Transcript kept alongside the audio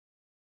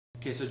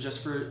Okay, so just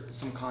for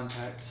some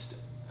context,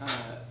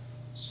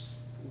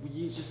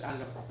 we just added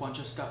a bunch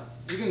of stuff.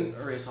 You can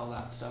erase all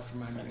that stuff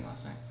from my meeting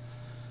last night.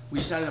 We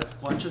just added a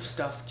bunch of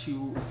stuff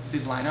to the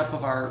lineup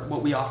of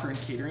what we offer in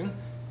catering,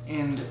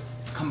 and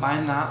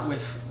combine that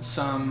with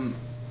some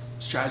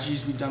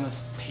strategies we've done with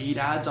paid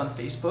ads on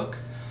Facebook.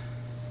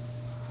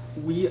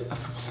 We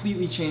have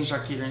completely changed our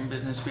catering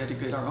business. We had to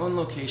get our own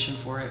location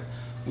for it.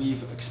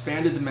 We've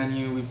expanded the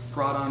menu. We've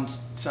brought on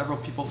several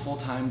people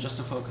full-time just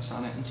to focus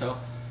on it. And so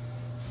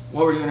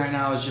what we're doing right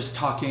now is just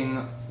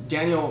talking.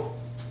 Daniel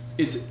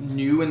is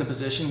new in the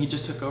position. He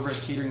just took over as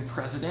catering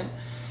president.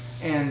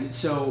 And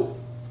so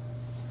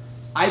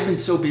I've been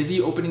so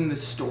busy opening the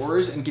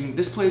stores and getting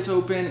this place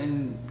open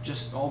and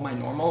just all my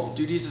normal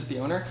duties as the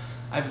owner.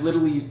 I've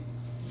literally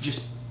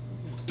just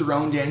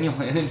thrown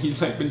Daniel in, and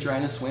he's like been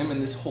trying to swim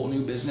in this whole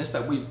new business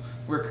that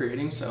we're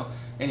creating. So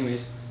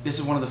anyways, this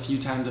is one of the few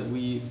times that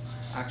we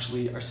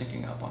actually are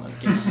syncing up on a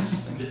game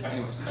things. Yeah.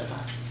 Anyways, that's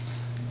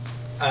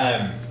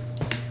all.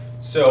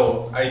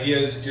 So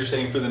ideas you're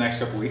saying for the next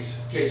couple weeks?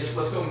 Okay, just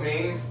let's go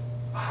main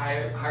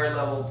higher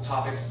level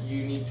topics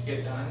you need to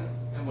get done,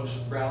 and we'll just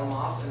rattle them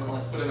off, and then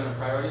let's put them in a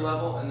priority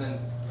level and then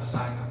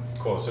assign them.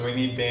 Cool, so we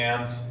need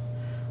vans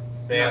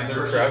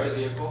or trucks. Purchase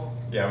the vehicle.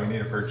 Yeah, we need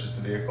to purchase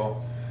the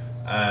vehicle.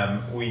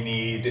 We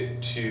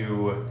need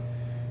to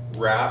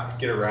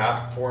get a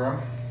wrap for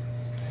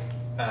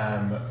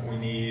them.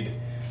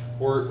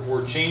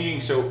 We're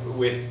changing, so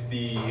with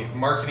the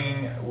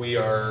marketing, we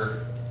are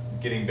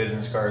getting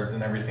business cards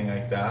and everything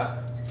like that.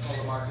 All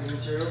the marketing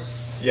materials?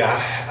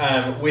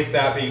 Yeah, with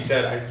that being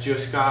said, I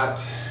just got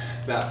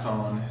that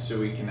phone, so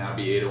we can now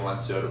be 801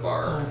 Soda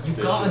Bar. You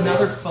got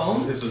another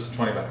phone? This was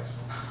 20 bucks.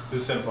 This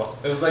is simple.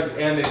 It was like,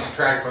 and it's a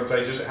track phone, so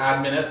I just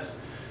add minutes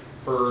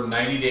for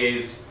 90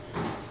 days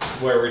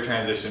where we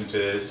transition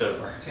to Soda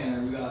Bar.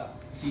 Tanner,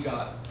 he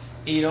got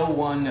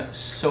 801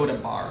 Soda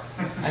Bar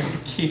as the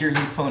catering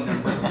phone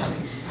number.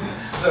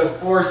 So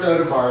 4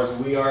 soda bars,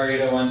 we are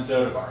 801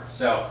 Soda Bar.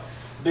 So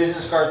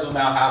business cards will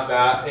now have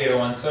that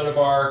 801 Soda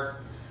Bar.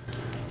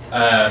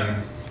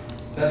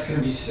 That's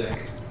gonna be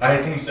sick. I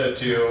think so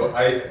too.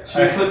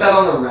 Should we put that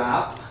on the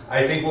wrap?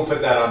 I think we'll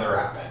put that on the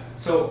wrap.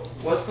 So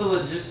what's the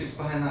logistics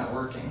behind that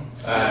working?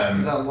 Is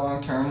that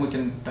long term? We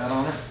can bet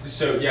on it.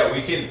 So yeah,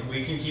 we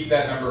can keep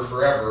that number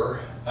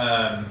forever.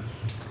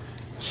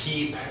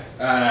 Keep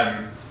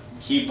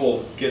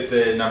will get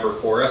the number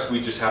for us. We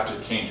just have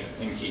to change it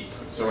in Keep.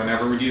 So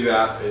whenever we do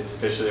that, it's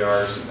officially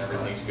ours and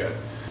everything's good.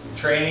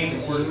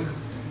 Training,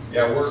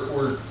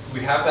 we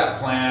have that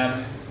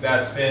plan.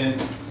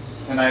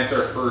 Tonight's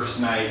our first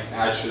night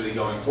actually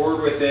going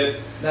forward with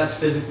it. That's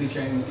physically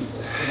training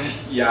people.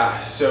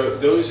 Yeah, so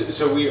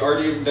we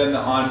already done the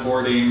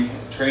onboarding.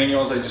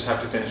 Trainuals, I just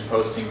have to finish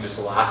posting just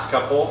the last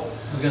couple.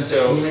 I was gonna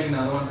say, can you make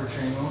another one for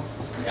Trainual?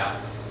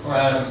 Yeah. Or a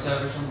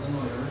subset or something,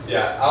 whatever.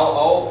 Yeah,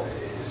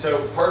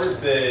 so part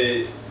of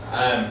the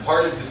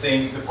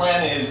thing, the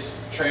plan is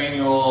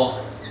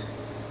Trainual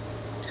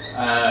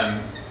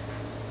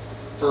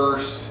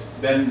first,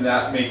 then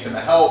that makes them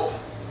a help.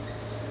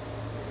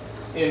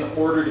 In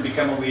order to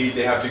become a lead,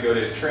 they have to go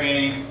to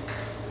training,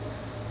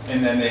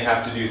 and then they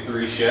have to do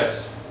 3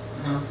 shifts.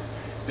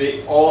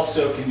 They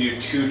also can do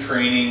 2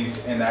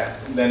 trainings, and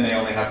then they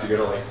only have to go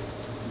to like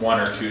 1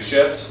 or 2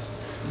 shifts.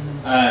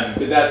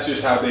 But that's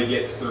just how they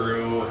get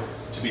through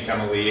to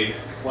become a lead.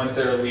 Once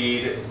they're a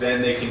lead,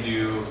 then they can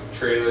do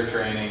trailer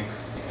training,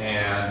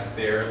 and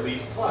they're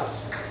lead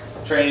plus.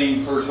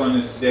 Training, first one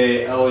is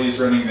today. Ellie's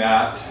running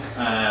that.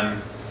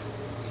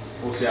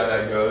 We'll see how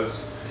that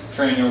goes.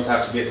 Trainuals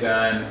have to get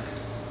done.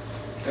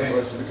 I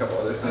listed a couple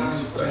other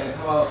things. Okay,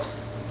 how about?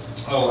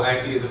 Oh, I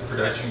have to get the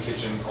production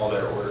kitchen all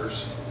their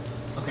orders.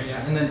 Okay,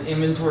 yeah, and then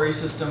inventory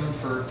system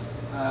for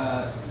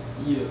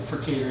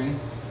catering.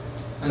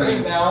 And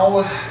Right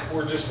now,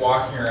 we're just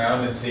walking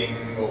around and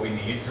seeing what we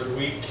need for the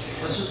week.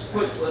 Let's just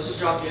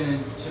drop you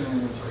into an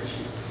inventory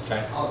sheet.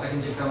 Okay. I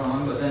can take that one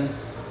on, but then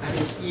I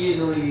can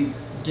easily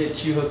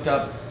get you hooked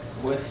up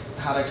with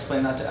how to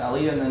explain that to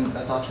Ellie, and then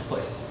that's off your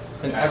plate.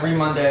 And every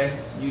Monday,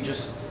 you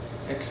just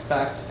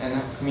expect and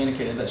have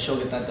communicated that she'll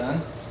get that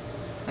done.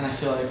 And I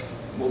feel like,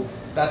 well,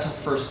 that's a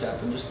first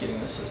step in just getting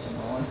this system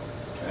rolling.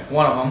 Okay.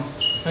 One of them.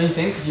 Don't you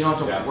think? Because you don't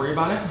have to worry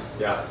about it?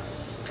 Yeah.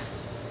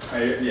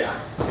 Yeah.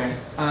 Okay.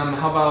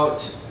 How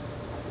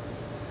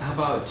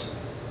about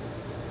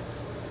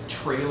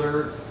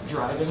trailer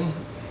driving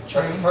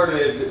training? That's part of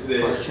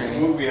the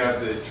training. We have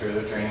the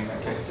trailer training that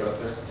Okay. will go out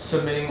there.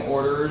 Submitting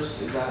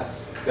orders, is that?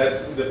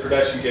 That's the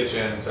production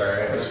kitchen.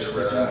 Sorry, I should have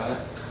read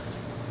that.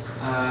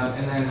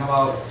 And then how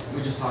about,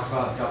 we just talked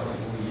about doubling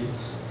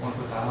leads. Want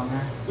to put that on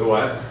there? The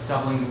what?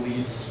 Doubling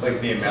leads.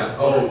 Like the amount.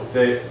 Oh,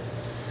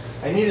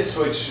 I need to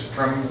switch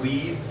from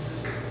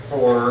leads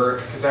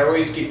because I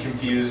always get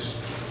confused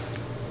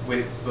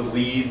with the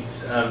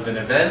leads of an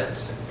event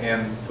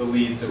and the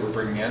leads that we're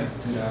bringing in.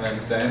 You know what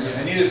I'm saying? Yeah.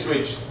 I need to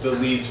switch the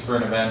leads for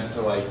an event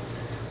to like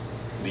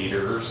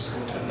leaders.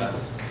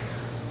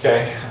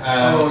 Okay.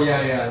 Oh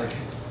yeah,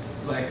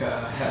 like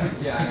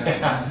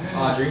yeah,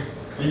 Audrey.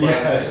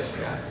 Yes.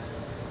 Yeah.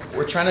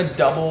 we're trying to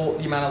double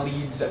the amount of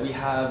leads that we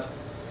have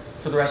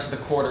for the rest of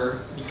the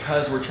quarter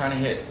because we're trying to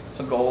hit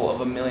a goal of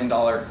 $1 million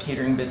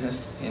catering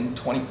business in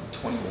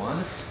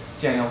 2021.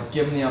 Daniel,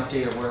 give them the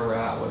update of where we're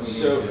at, what we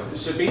need to do.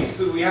 So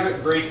basically we have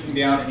it breaking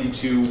down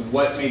into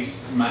what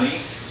makes money.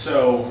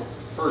 So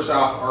first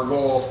off, our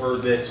goal for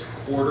this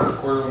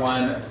quarter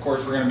one, of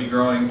course we're going to be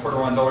growing. Quarter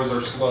one's always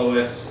our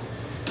slowest.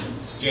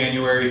 It's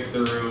January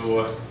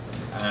through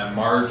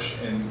March,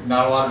 and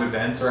not a lot of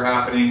events are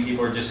happening.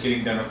 People are just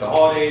getting done with the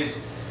holidays.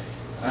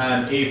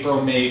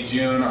 April, May,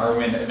 June are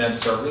when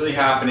events start really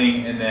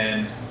happening, and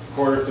then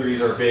quarter three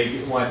is our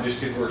big one just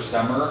because we're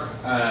summer.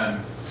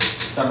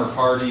 Summer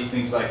parties,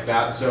 things like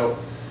that. So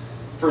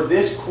for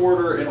this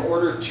quarter, in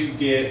order to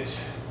get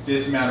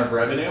this amount of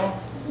revenue,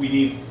 we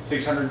need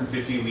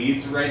 650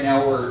 leads. Right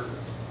now we're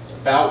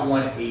about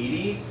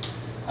 180,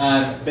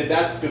 but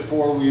that's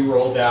before we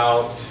rolled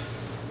out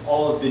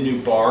all of the new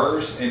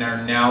bars and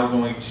are now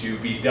going to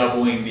be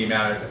doubling the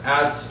amount of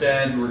ad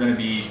spend. We're going to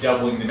be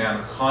doubling the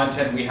amount of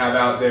content we have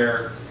out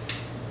there.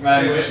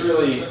 Just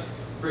really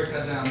break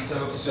that down.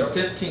 So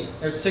 15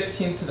 or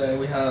 16 today.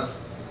 We have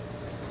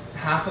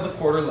half of the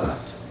quarter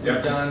left.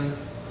 We've done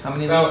how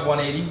many of these?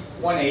 180.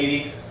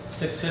 180.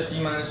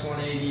 650 minus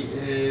 180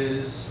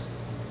 is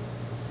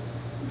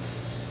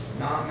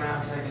not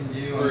math I can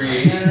do.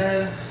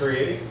 380.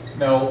 380.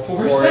 No,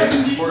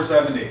 470.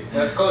 470.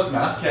 That's close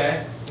enough.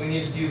 Okay, we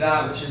need to do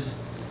that, which is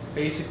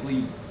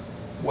basically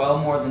well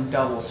more than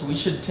double. So we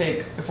should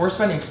take, if we're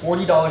spending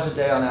 $40 a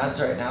day on ads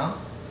right now,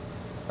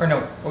 or no,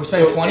 are we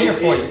spending 20 or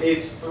 40?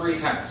 It's 3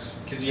 times,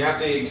 because you have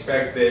to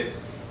expect that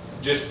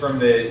just from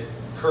the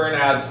current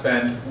ad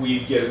spend,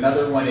 we get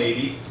another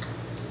 180,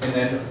 and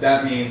then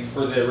that means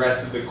for the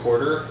rest of the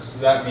quarter, so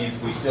that means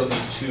we still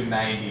need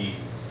 290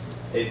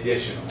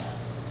 additional.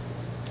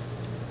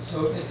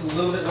 So it's a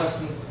little bit less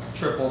than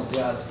triple the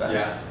ad spend.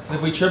 Yeah. Because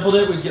if we tripled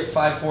it, we'd get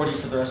 540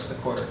 for the rest of the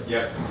quarter.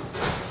 Yep.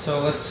 So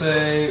let's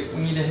say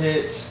we need to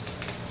hit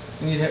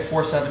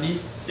 470.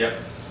 Yep.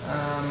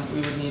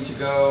 We would need to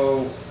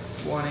go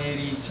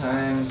 180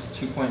 times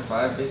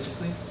 2.5,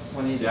 basically.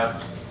 180.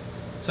 Yep.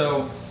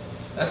 So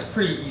that's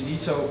pretty easy.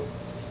 So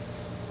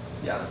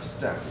yeah, that's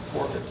exactly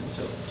 450.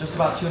 So just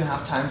about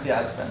 2.5 times the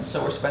ad spend.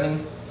 So we're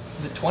spending,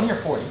 is it 20 or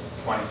 40?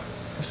 20.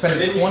 We're spending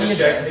Didn't 20 you a just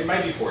day. check? It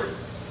might be 40.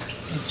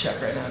 Let me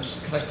check right now, just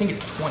because I think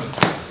it's 20.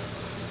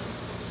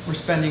 We're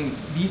spending,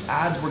 these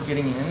ads we're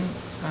getting in,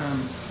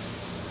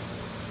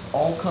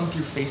 all come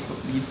through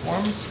Facebook lead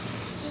forms.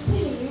 Just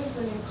need to use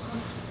the new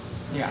content.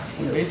 Yeah,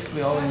 we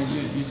basically all we need to do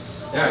is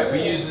use. Yeah, if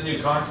we use the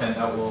new content,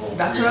 that will.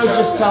 That's what I was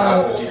just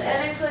telling.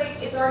 And it's like,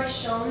 it's already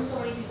shown so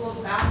many people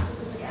with that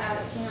specific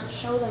ad, it can't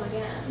show them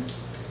again.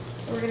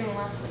 So we're getting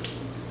less leads.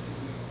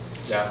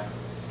 Yeah,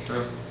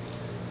 true.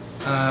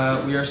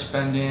 We are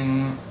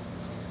spending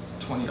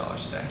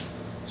 $20 a day.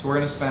 So we're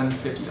gonna spend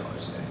 $50 a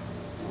day.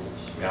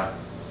 Yeah.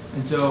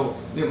 And so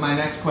my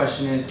next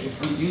question is, if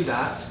we do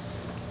that,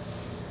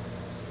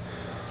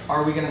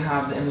 are we gonna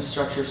have the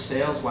infrastructure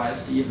sales-wise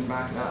to even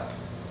back it up?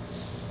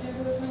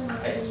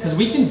 Because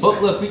we can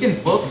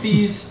book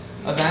these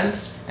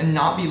events and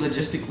not be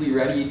logistically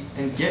ready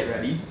and get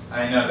ready.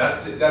 I know,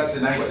 that's the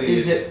nice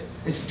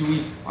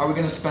thing. Are we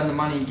gonna spend the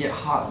money, get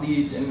hot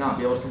leads, and not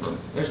be able to convert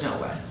them? There's no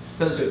way.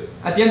 Because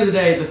at the end of the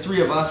day, the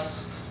 3 of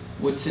us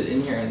would sit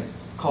in here and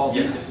call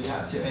leads if we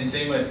had to. And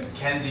same with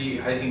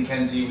Kenzie. I think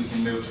Kenzie we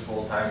can move to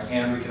full-time,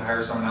 and we can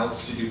hire someone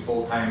else to do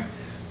full-time.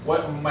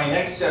 What my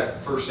next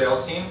step for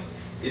sales team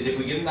is, if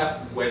we get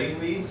enough wedding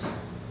leads,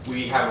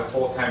 we have a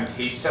full-time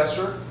taste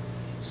tester.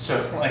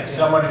 So like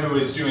someone who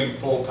is doing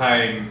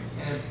full-time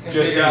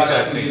just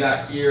assessing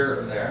that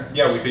here or there.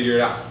 Yeah, we figure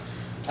it out.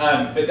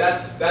 But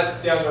that's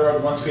down the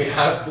road once we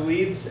have the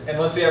leads, and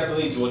once we have the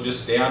leads, we'll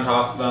just stay on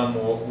top of them.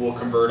 We'll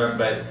convert them,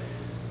 but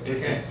if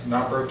it's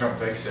not broke, don't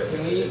fix it.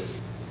 Can we?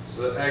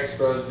 So the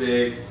expo's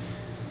big.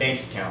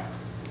 Bank account.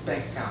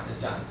 Bank account is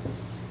done.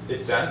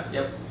 It's done?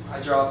 Yep. I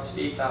dropped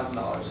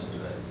 $8,000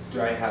 into it.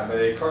 Do I have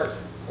a card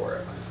for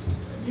it?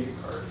 I need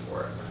a card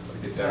for it.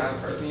 Like a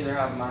debit card. You can either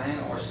have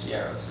mine or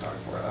Sierra's card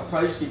for it. I'll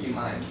probably just give you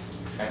mine.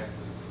 Okay.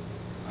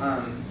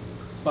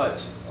 But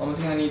the only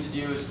thing I need to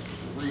do is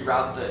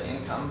reroute the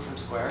income from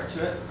Square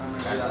to it. I'm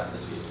gonna do that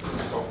this week.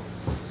 Cool.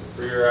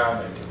 For your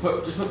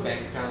income. Just put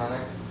bank account on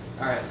there.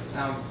 All right.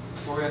 Now,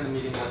 before we end the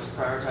meeting, let's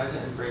prioritize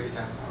it and break it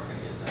down how we're gonna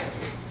get it done.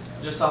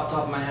 Just off the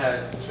top of my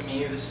head, to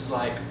me, this is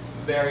like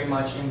very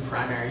much in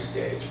primary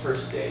stage,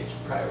 first stage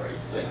priority.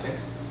 Do you think?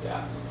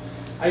 Yeah.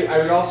 I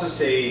would also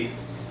say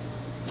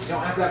we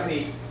don't have that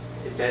many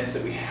events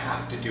that we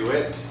have to do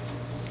it.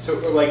 So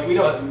like we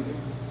don't.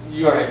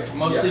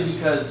 Mostly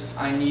because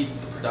I need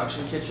the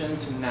production kitchen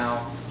to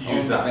now use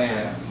own the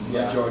van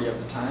majority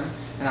of the time,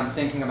 and I'm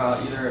thinking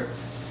about either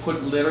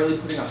literally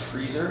putting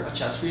a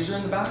chest freezer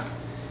in the back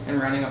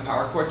and running a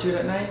power cord to it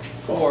at night,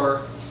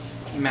 or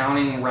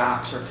mounting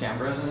racks or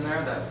cameras in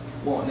there that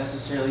won't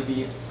necessarily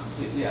be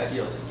completely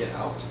ideal to get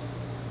out.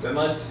 Then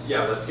let's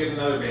get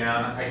another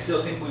van. I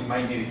still think we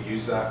might need to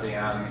use that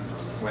van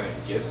when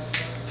it gets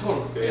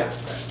totally big.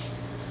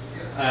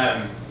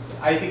 Yeah.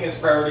 I think it's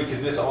priority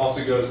because this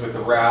also goes with the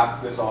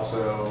wrap. This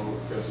also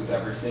goes with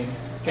everything.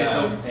 Okay,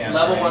 so and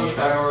level training 1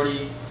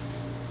 priority,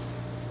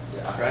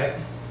 Yeah. right?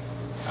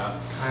 Yeah.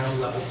 Kind of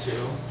level 2.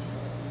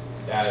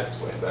 Yeah, it's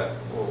with that.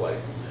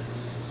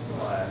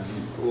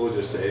 We'll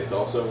just say it's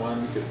also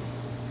 1 because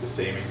it's the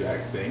same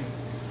exact thing.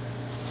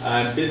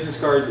 Business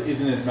cards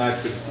isn't as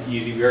much, but it's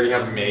easy. We already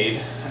have them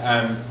made.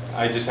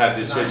 I just had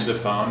to switch the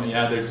phone.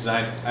 Yeah, they're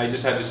designed. I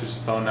just had to switch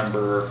the phone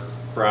number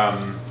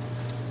from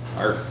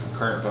our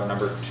current phone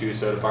number to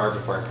Soda Bar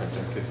before I print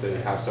them because they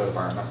have Soda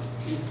Bar in them.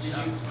 Did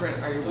you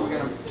print? Are you going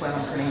to plan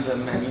on printing the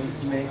menu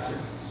you made too?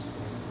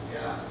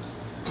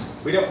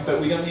 We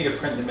don't need to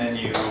print the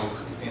menu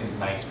in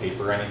nice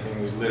paper or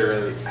anything. We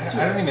literally, I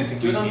don't even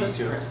think we need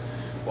to.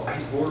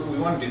 Well, we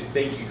want to do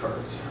thank you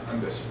cards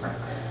on this print.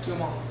 Do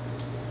them all.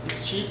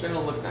 It's cheap and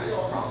it'll look nice.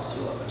 I promise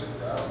you'll love it.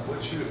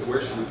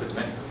 Where should we put the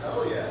menu?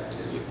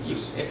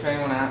 If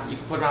anyone asks, you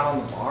can put it out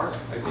on the bar.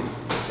 I think.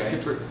 Okay.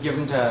 You could give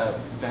them to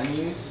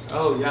venues.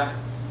 Oh yeah.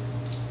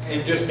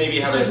 And just maybe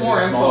have just it more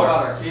info smaller.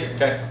 about our catering.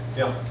 Okay.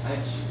 Yeah. I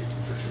think you should do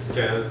for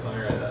sure. Okay. Let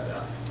me write that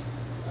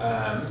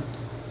down.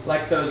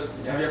 Like those.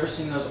 Have you ever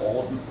seen those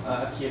old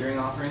catering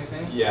offering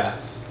things?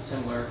 Yes.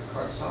 Similar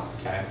cardstock.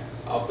 Okay.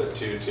 I'll put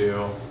 2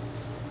 too.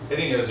 I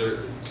think those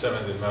are some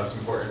of the most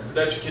important.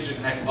 Production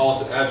kitchen. And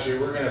also, actually,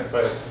 we're gonna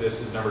put this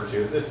as number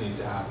 2. This needs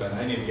to happen.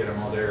 I need to get them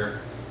all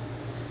their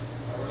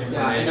information.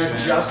 Yeah, and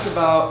they're just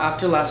about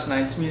after last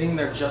night's meeting.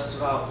 They're just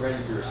about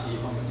ready to receive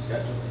them and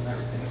schedule and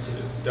everything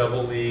too.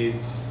 Double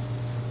leads.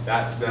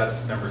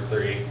 That's number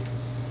 3.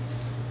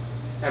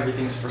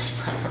 Everything's first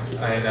priority.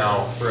 I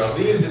know. For real.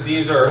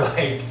 These are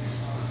like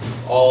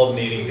all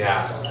needing to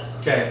happen.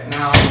 Okay,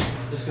 now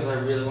just because I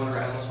really want to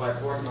write on this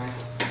whiteboard,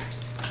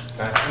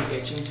 I'm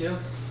itching to.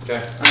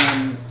 Okay.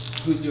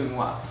 Who's doing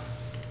what?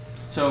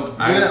 So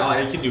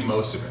I can do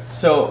most of it.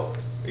 So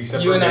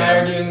Except you for and I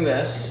are Dan's. doing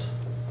this.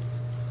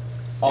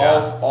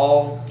 Yeah.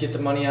 I'll get the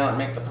money out and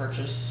make the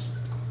purchase.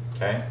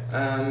 Okay.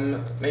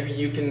 Maybe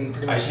you can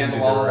pretty I much can handle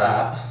do all the of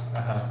wrap.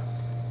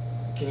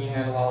 that. Can you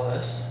handle all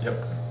this? Yep.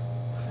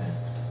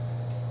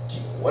 Okay.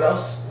 What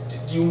else?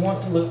 Do you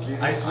want to look through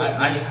this?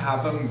 I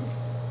have them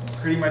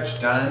pretty much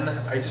done.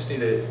 I just need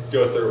to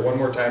go through it one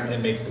more time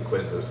and make the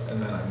quizzes, and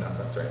then I'm done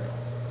with training.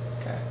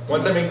 Okay.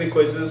 Once I make the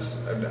quizzes,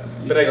 I'm done.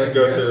 You But I feel can like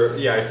go you're through. good?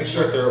 Yeah, I can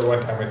go through it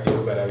one time with you,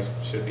 but I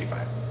should be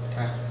fine.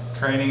 Okay.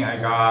 Training, I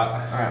got.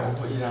 All right, we'll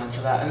put you down for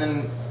that, and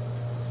then,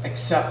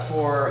 except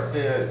for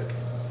the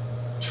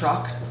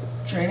truck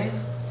training,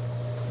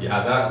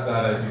 Yeah, that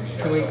I do need.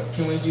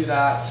 can we do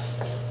that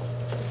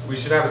We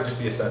should have it just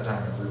be a set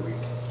time every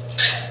week.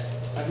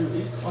 every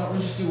week? Why don't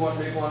we just do one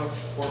big one with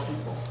 4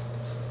 people?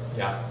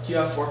 Yeah. Do you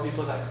have 4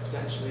 people that could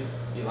potentially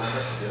be lined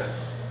up to do it?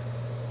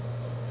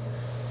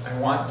 I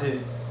want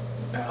to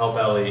help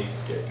Ellie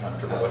get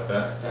comfortable with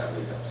it. That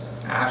week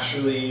up to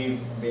Ashley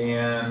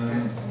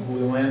Van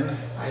Leeuwen,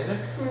 Isaac?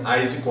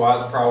 Isaac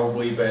Watts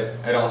probably, but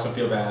I'd also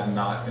feel bad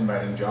not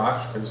inviting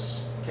Josh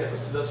because. Okay,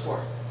 let's do those 4.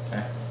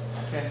 Okay.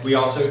 Okay. We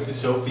also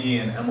Sophie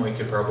and Emily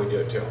could probably do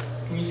it too.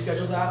 Can you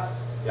schedule that?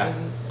 Yeah,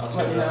 And I'll let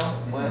schedule me know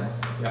that. when.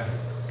 Yeah.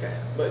 Okay.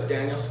 But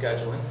Daniel's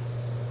scheduling.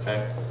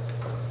 Okay.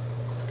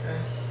 Okay.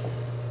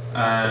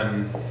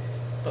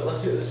 But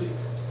let's do it this week.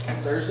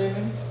 On Thursday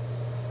maybe?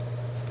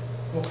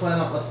 Let's plan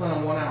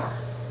on 1 hour.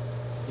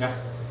 Yeah.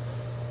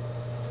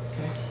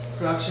 Okay.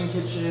 Production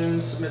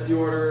kitchen, submit the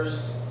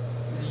orders.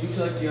 Do you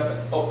feel like you have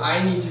it? Oh,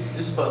 I need to,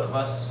 this is both of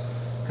us,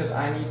 because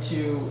I need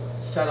to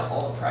set up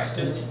all the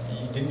prices.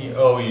 Didn't you?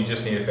 Oh, you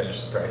just need to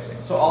finish the pricing.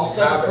 So I'll you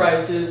set have the it.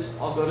 prices,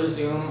 I'll go to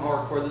Zoom,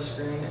 I'll record the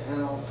screen,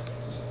 and I'll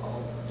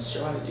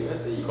show how to do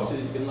it, that you, Cool. so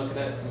that you can look at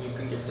it and you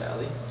can give it to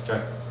Ellie.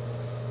 Okay.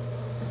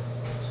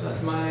 So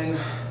that's mine.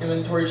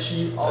 Inventory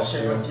sheet, I'll That's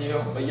share you. with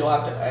you, but you'll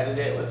have to edit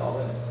it with all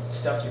the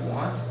stuff you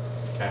want.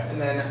 Okay.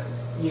 And then,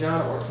 you know how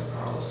to order from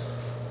Carl's?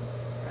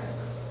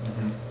 Right.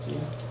 Mm-hmm. Do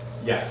you?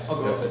 Yes. I'll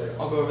go, Yes, I do.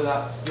 I'll go over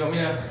that. You want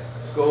me to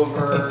go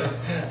over?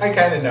 I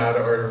kind of know how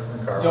to order from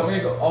Do Carl's. you want me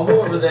to go? I'll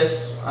go over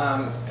this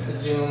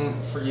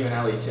Zoom for you and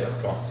Ellie too.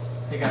 Cool.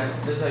 Hey guys,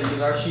 this is how you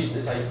use our sheet.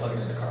 This is how you plug it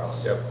into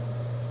Carl's. Yep.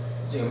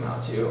 Zoom how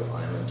to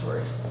on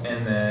inventory.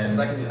 And Because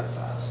I can then do that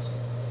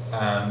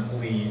fast.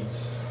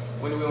 leads.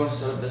 When do we want to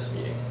set up this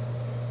meeting?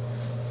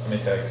 Let me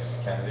text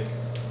Kennedy.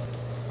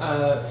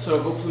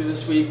 So hopefully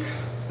this week.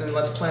 Then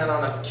let's plan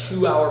on a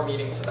 2-hour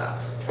meeting for that.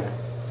 Okay.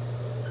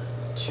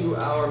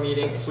 2-hour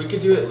meeting. If we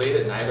could do it late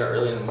at night or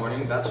early in the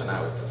morning, that's when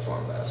I would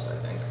perform best, I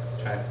think.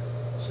 Okay.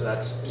 So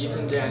that's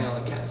Ethan, Daniel,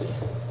 and Kenzie.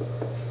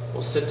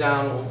 We'll sit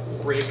down,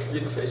 we'll rake through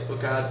the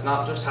Facebook ads,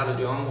 not just how to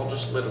do them, we'll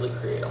just literally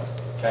create them.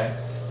 Okay.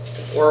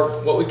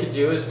 Or what we could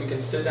do is we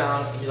can sit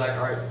down and be like,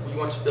 all right, we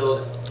want to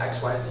build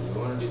X, Y, Z. We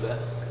want to do the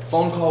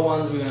phone call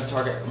ones, we want to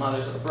target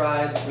mothers of the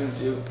brides, we want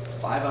to do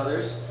 5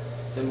 others.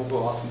 Then we'll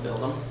go off and build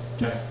them.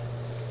 Okay.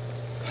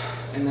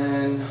 And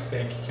then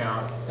Bank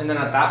account. at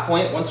that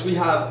point, once we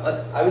have,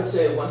 I would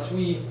say once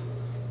we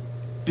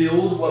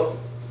build what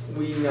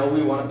we know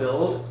we want to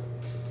build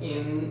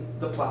in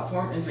the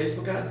platform in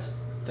Facebook ads,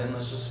 then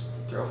let's just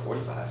throw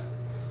 45.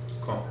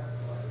 Cool.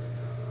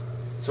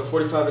 So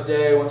 45 a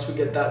day once we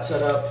get that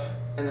set up,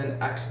 and then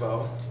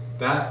expo.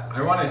 That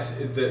I want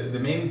to. The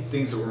main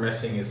things that we're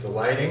missing is the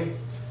lighting,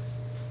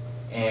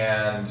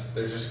 and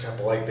there's just a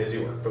couple like busy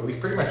work, but we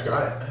pretty much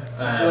got it.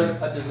 I feel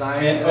like a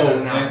design and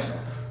an announcement.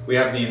 And we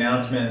have the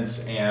announcements,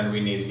 and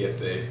we need to get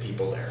the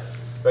people there,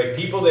 like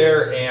people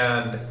there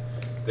and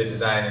the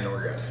design, and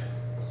we're good.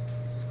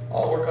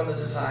 I'll work on the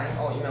design.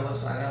 I'll email the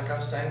design like I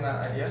was saying,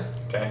 that idea.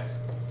 Okay.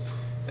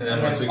 And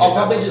then once we get I'll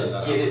that, probably we'll just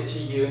set that get up. it to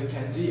you and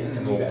Kenzie, and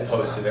then We'll you guys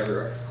post it announce.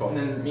 everywhere. Cool. And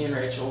then me and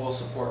Rachel will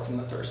support from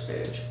the first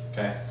page.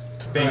 Okay.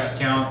 Bank Alright.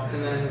 account.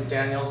 And then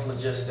Daniel's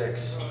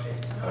logistics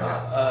Okay.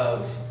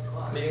 of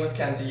meeting with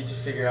Kenzie to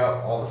figure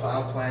out all the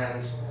final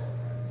plans,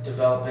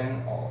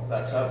 developing all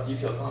that stuff. Do you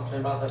feel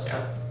confident about that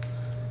stuff?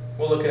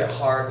 We'll look at it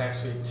hard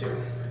next week too.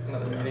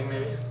 Another meeting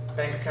maybe.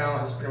 Bank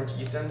account is pretty much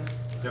Ethan.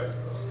 Yep.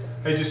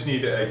 I just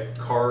need a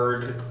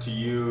card to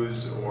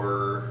use,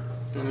 or.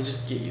 Let me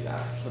just get you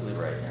that. It's literally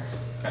right here.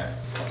 Okay.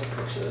 I'll take a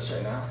picture of this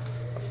right now.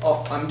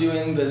 Oh, I'm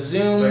doing the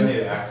Zoom. Do I need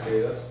to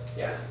activate this?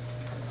 Yeah.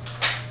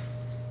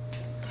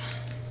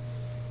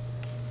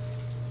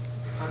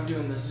 I'm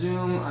doing the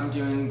Zoom. I'm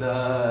doing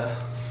the.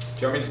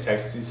 Do you want me to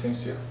text these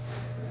things to you?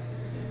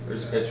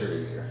 There's a picture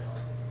easier.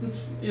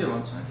 Either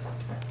one's fine.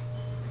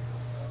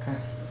 Okay.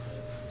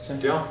 Same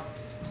deal?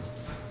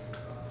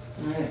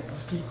 Alright,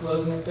 let's keep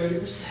closing at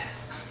 30%.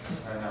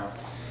 I know.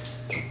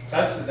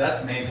 That's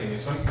the main thing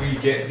is when we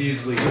get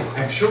these leads.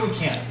 I'm sure we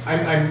can.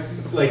 I'm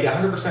like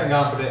 100%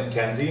 confident in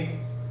Kenzie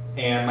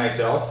and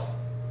myself.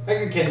 I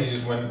think Kenzie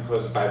just went and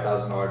closed a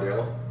 $5,000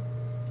 deal.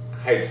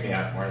 Hypes me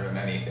up more than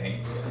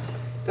anything.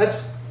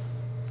 That's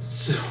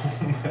so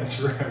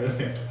much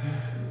revenue.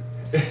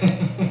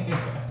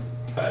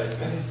 But,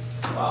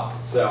 wow.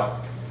 So.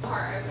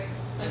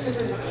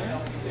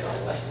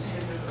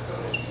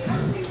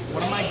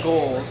 One of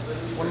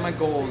my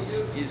goals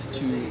is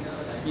to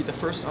be the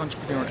first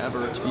entrepreneur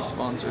ever to be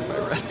sponsored by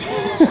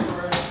RedBull.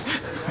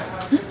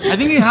 I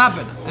think it can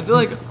happen. I feel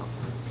like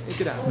it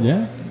could happen.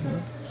 Yeah.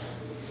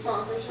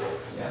 Sponsorship.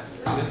 Yeah.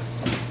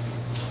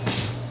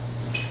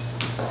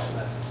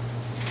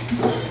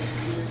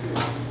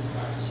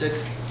 Sick.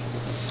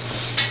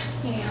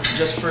 Yeah.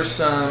 Just for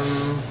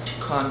some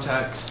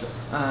context,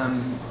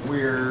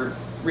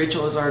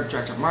 Rachel is our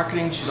director of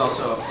marketing. She's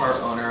also a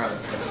part owner of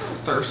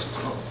Thirst,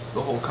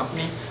 the whole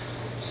company.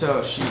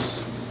 So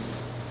she's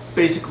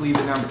basically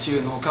the number 2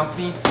 in the whole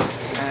company,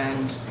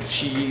 and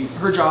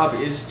her job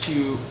is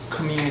to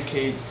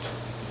communicate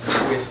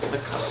with the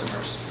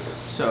customers.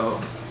 So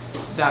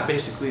that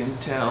basically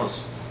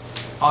entails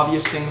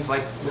obvious things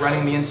like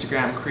running the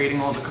Instagram,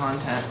 creating all the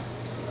content,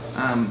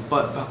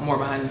 but more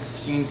behind the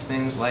scenes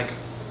things like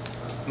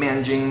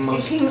managing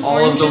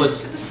all of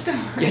the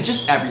yeah,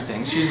 just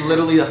everything. She's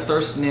literally a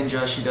Thirst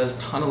ninja. She does a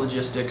ton of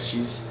logistics.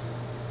 She's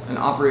an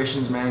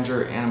operations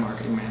manager and a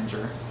marketing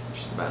manager.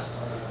 She's the best.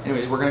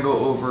 Anyways, we're gonna go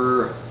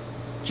over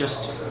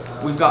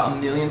we've got a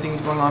million things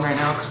going on right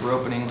now because we're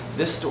opening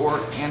this store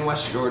and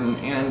West Jordan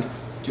and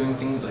doing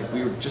things like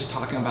we were just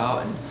talking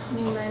about, and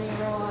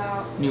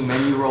new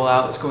menu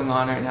rollout that's going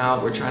on right now.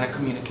 We're trying to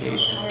communicate.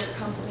 Entire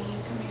company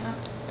coming up.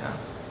 Yeah.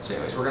 So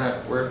anyways,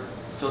 we're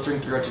filtering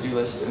through our to-do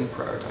list and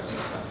prioritizing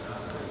stuff.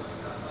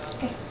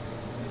 Okay.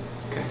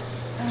 Okay.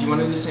 Do you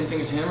want to do the same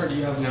thing as him, or do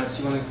you have notes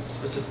you want to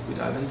specifically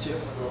dive into?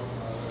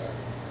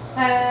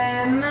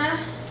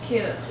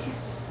 Okay, let's see.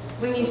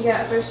 We need to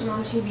get a Thirsty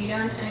Mom TV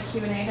done and a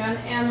Q&A done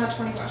and the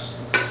 20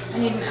 questions. I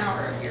need an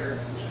hour of your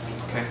week.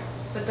 Okay.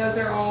 But those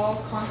are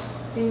all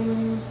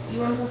things. You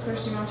want to post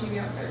Thirsty Mom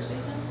TV on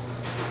Thursdays then?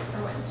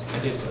 Or Wednesday? I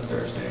did put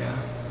Thursday, yeah.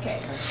 Okay.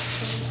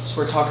 So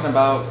we're talking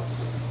about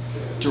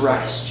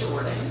direct. West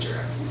Jordan.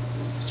 Direct.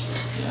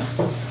 Yeah.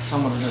 Tell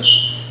them what it is.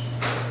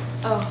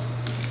 Oh,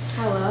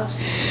 hello.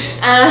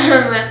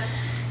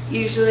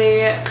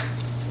 Usually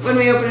when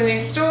we open a new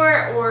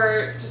store,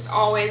 or just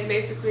always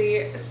basically,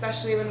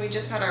 especially when we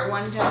just had our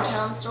one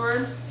downtown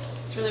store,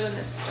 it's really when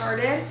this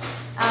started,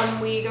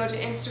 we go to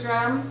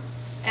Instagram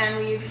and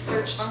we use the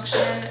search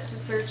function to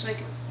search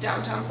like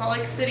downtown Salt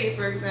Lake City,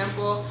 for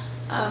example,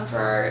 for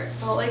our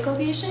Salt Lake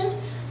location,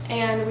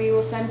 and we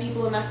will send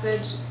people a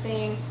message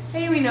saying,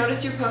 hey, we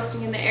noticed you're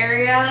posting in the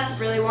area,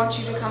 really want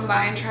you to come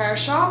by and try our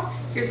shop.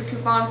 Here's a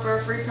coupon for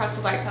a free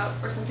pretzel bite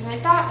cup or something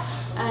like that.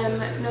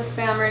 No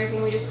spam or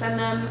anything, we just send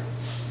them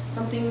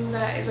something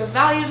that is of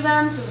value to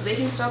them so that they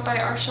can stop by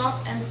our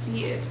shop and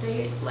see if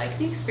they like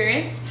the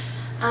experience.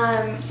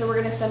 So we're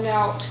gonna send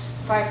out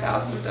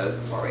 5,000 of those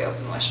before we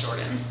open West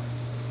Jordan.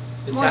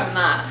 More than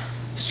that.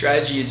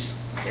 Strategy is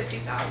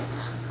 50,000 then.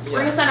 Yeah. We're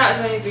gonna send out as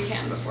many as we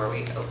can before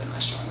we open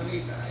West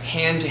Jordan.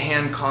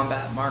 hand-to-hand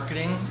combat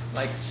marketing,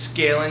 like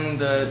scaling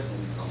the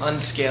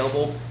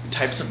unscalable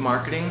types of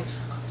marketing,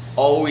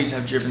 always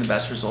have driven the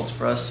best results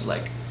for us.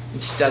 Like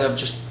instead of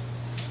just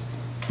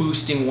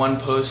boosting one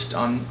post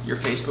on your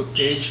Facebook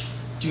page,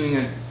 doing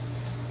an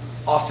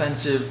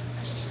offensive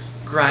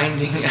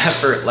grinding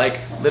effort, like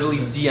literally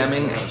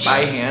DMing by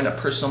hand a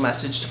personal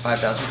message to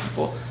 5,000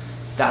 people,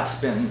 that's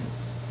been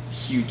a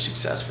huge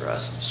success for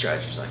us,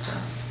 strategies like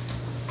that.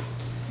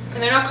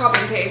 And they're not copy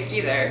and paste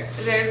either.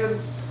 There's a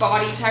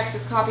body text,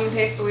 it's copy and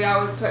paste, but we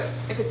always put,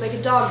 if it's like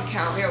a dog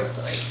account, we always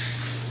put like.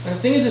 And the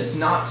thing is, it's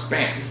not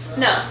spam.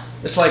 No.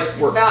 It's like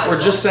we're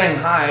just saying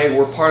hi.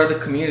 We're part of the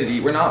community.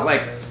 We're not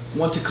like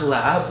want to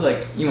collab,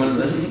 like one of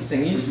the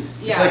thingies.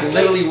 Yeah, it's like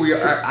literally we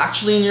are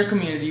actually in your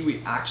community.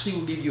 We actually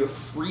will give you a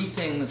free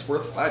thing that's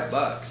worth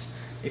 $5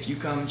 if you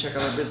come check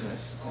out our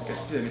business. Like, I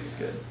think it's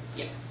good.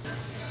 Yeah.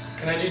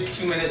 Can I do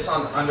 2 minutes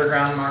on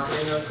underground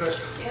marketing real quick?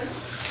 Yeah.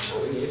 That's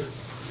what we need.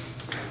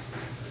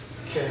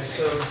 Okay,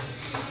 so.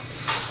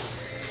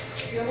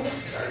 You want me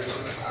to start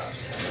on the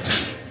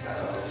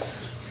website?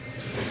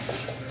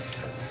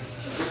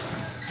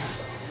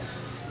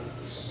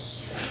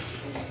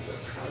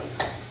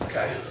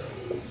 Okay,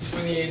 so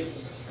we need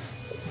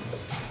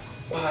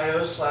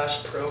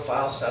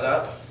bio/profile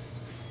setup.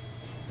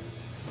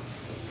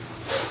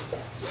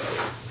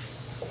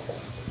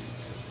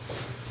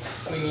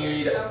 We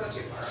need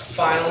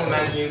final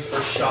menu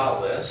for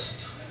shot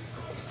list.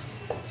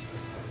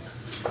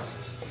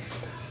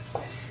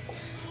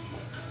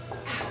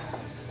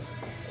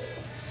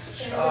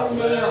 There's a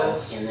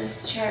nail in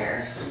this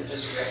chair. I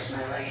just ripped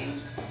my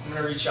leggings. I'm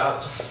gonna reach out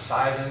to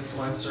 5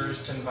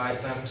 influencers to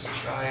invite them to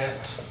try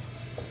it.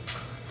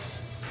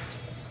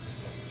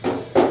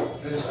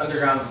 And this is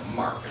underground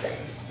marketing,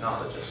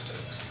 not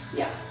logistics.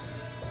 Yeah.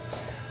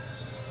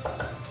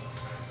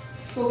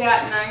 We'll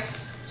get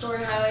nice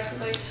story highlights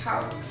of like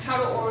how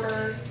to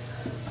order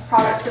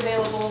products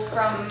available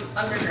from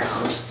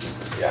underground.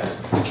 Yeah.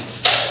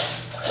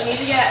 We need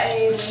to get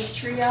a link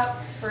tree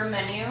up for a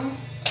menu.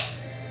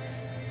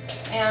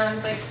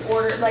 And like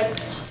order, like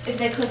if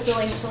they click the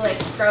link to like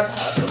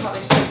Grubhub, it'll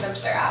probably just take them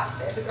to their app if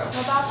they have the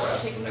Grubhub app, or it'll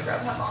take them to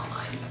Grubhub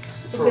online.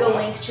 So we'll get a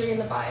link tree in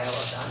the bio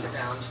of the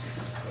underground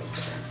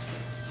Instagram.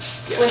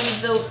 Yeah.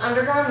 With the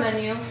underground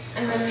menu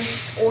and then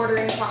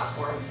ordering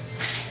platforms.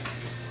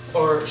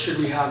 Or should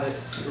we have it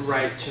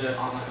right to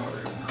online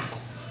ordering now?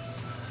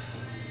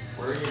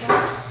 Ordering?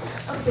 Yeah.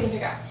 Oh, because they can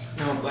pick up.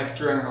 No, like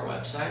through our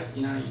website.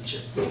 You know, you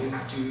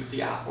can do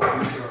the app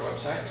ordering through our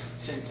website.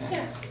 Same thing.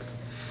 Yeah.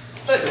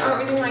 But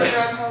aren't we doing like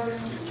Grubhub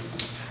and...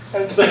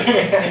 I'm sorry,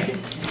 I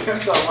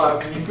got a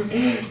lot of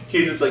you.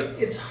 Kate is like,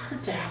 it's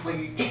hard to have like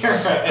a camera,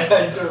 and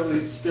I totally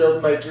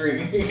spilled my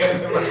drink.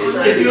 And I'm like,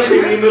 trying to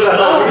get into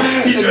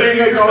that. He's trying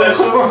to be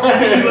professional.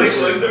 He like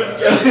looks over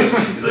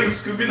the He's like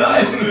scooping the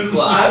ice into his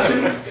lap.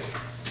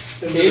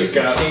 Kate's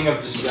the king of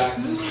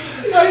distractions.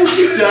 I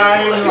was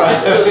dying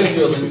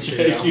laughing.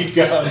 Keep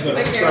going.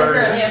 My camera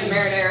currently has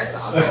marinara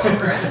sauce all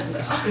over it.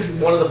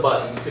 So. One of the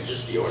buttons could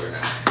just be order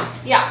now.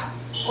 Yeah.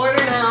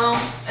 Order now,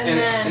 and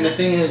then and the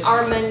thing is,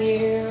 our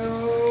menu,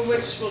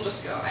 which will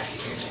just go I see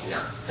what you're saying.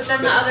 Yeah. But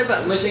then the other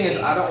button. The thing is,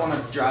 I don't want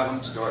to drive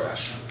them to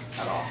DoorDash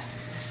at all.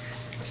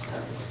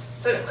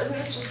 But wasn't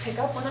this just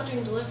pickup? We're not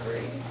doing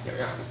delivery.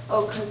 Yeah.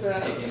 Oh, because It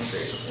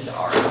integrates into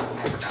our.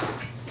 I forgot.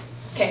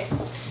 Okay.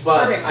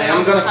 But Perfect, I then am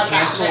I'll gonna just have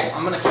that cancel. there.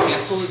 I'm gonna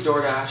cancel the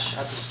DoorDash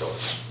at the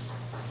stores,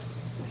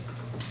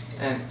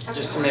 and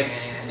just to make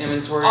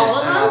inventory all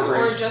of and them,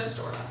 operation. or just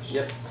DoorDash?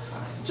 Yep.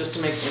 Just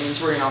to make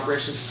inventory and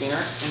operations cleaner,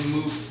 and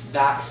move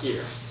that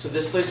here. So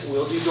this place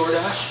will do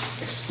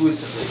DoorDash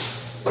exclusively.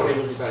 So maybe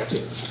it'll be better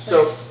too.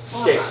 So,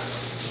 okay,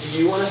 do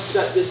you want to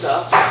set this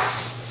up,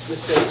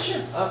 this page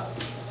up?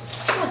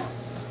 Yeah.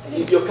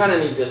 You'll kind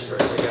of need this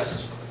first, I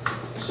guess.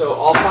 So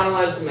I'll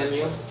finalize the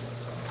menu,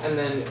 and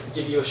then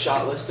give you a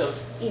shot list of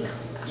Email.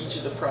 each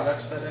of the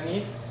products that I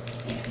need.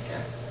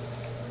 Yes.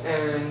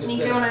 And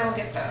Nico then, and I will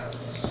get those.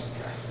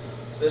 okay.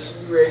 So this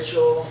will be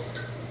Rachel.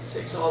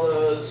 Takes all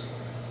those.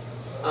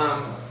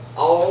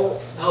 I'll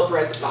help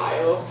write the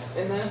bio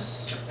in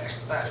this.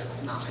 Perfect. That is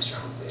not my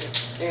strong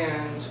suit.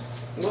 And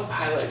what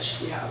highlights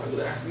should we have over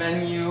there?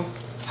 Menu,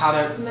 how to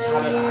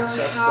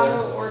access how the.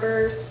 to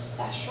order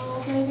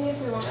specials, maybe if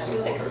we want to do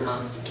like a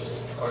month,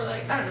 or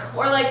like I don't know,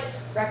 or like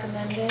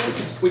recommended.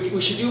 We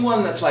should do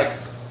one that's like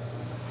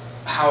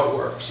how it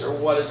works or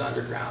what is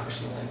underground or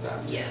something like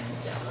that.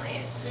 Yes,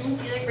 definitely. So you can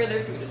see like where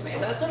their food is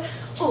made. That's like,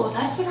 oh,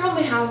 that's the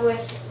problem I have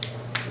with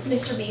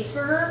Mr. Beast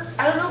burger.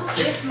 I don't know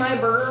if my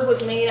burger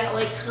was made at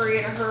like Hurry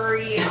in a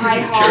Hurry,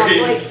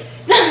 IHOP, like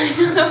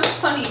no, that was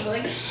funny, but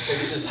like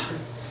This is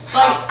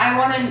I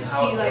want to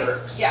how see it like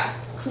works. yeah,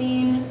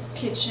 clean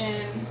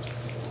kitchen.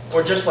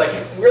 Or just like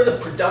we're the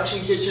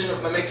production kitchen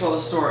that makes all the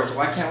stores.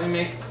 Why can't we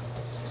make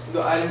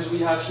the items we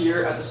have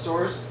here at the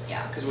stores?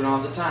 Yeah. Because we don't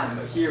have the time.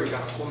 But here we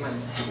got a full menu.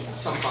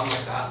 Something fun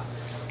like that.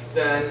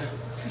 Then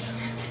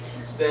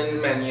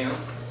menu.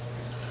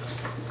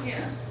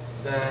 Yeah.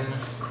 Then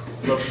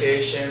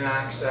location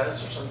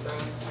access or something.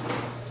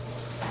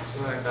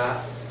 Something like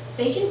that.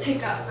 They can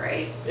pick up,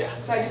 right? Yeah.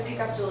 So I do pick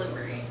up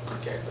delivery.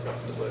 Okay, pick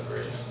up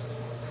delivery.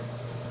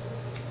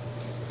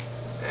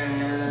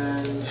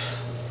 And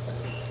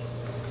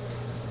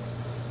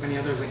any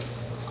other link?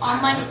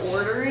 Online highlights?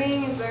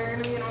 ordering, is there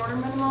going to be an order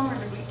minimum or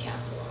did we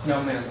cancel it?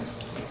 No minimum.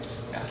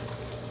 Yeah.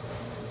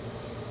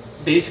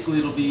 Basically,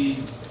 it'll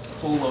be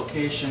full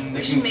location.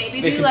 We should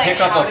maybe they do can like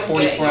pick up how a to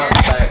 44 get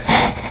ounce here.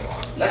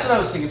 bag. That's what I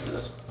was thinking for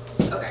this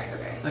one. Okay.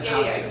 Like yeah,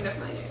 how I to. can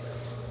definitely do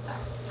that.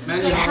 'Cause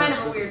Menu it's like kind hours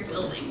of a will- weird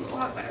building, but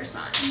we'll have better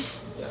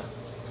signs. Yeah.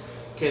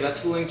 Okay,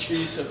 that's the link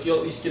tree. So if you'll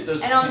at least get those.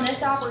 And on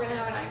this app, we're gonna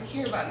have an I'm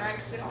here button, right?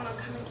 Because we don't want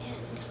them coming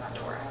in to that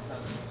door. It has a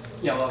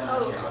Yeah, we'll have an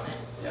code idea. on it.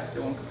 Yeah, it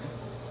won't come in.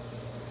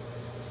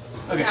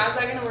 Okay. Okay. How's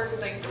that gonna work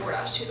with like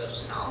DoorDash too? They'll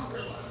just knock or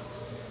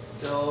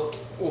what?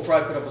 We'll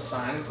probably put up a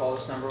sign. Call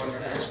this number when you're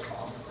there. Just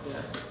call.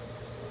 Yeah.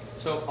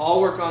 So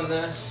I'll work on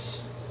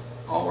this.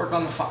 I'll work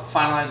on the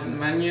finalizing the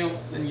menu.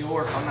 Then you'll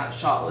work on that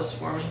shot list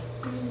for me.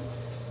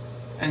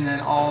 And then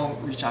I'll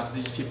reach out to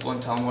these people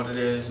and tell them what it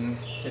is and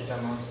get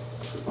them on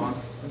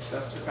coupon and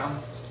stuff to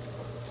come.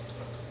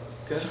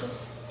 Good.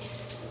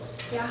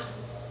 Yeah.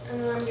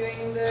 And then I'm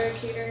doing the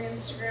catering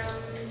Instagram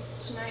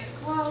tonight as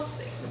well, so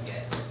they can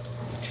get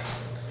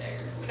traffic there.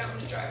 We don't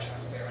need to drive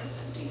traffic, everyone's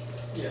empty.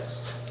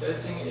 Yes. The other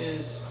thing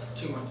is,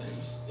 2 more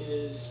things,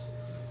 is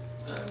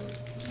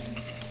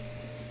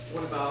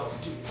what about,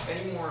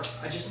 any more,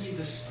 I just need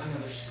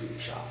another scoop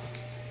shop.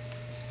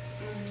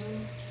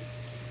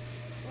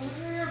 What if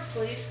we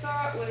replace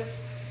that with,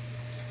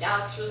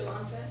 Alex really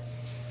wants it.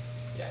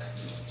 Yeah.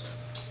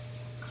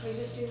 Could we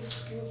just do the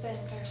scoop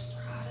and there's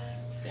product?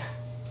 Yeah.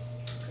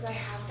 Because I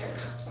have their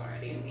cups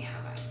already and we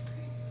have ice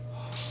cream.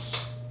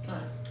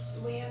 Alright.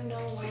 We have no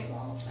white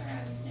walls there,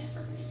 I'm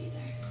never gonna be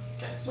there.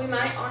 Okay. We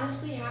might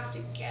honestly have to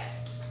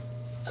get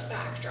a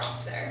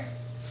backdrop there.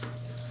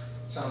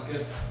 Sounds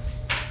good.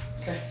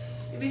 Okay.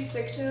 It'd be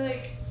sick to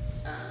like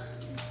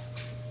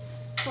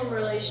form a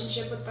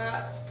relationship with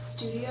that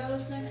studio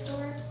that's next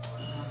door.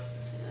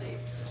 So like,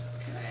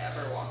 can I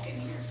ever walk in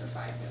here for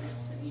 5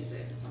 minutes and use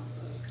it? It's not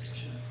booked.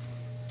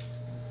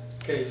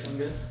 Okay, you feeling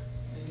good?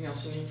 Anything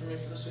else you need from me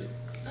for this week?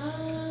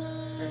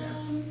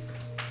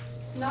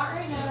 Not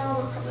right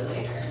now, but probably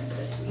later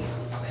this week.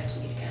 We'll probably have to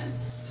meet again.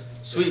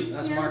 Sweet,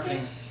 that's Yeah,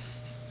 marketing.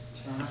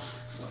 Oh,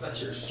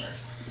 that's yours, sorry.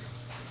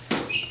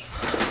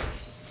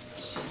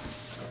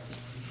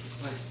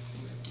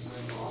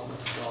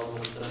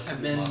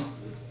 I've been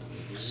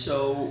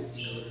so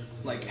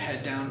like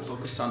head down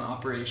focused on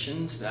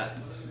operations that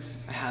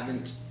I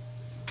haven't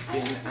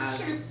been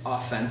as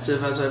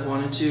offensive as I've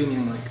wanted to,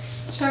 meaning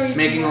like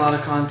making a lot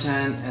of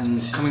content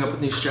and coming up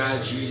with new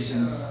strategies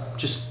and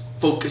just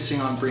focusing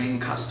on bringing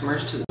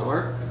customers to the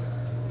door.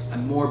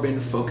 I've more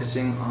been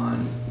focusing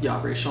on the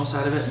operational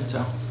side of it, and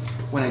so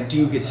when I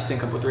do get to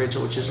sync up with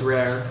Rachel, which is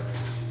rare,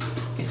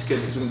 it's good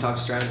because we can talk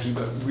strategy,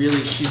 but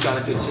really she's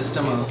got a good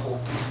system of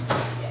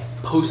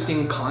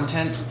posting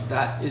content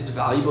that is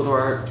valuable to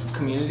our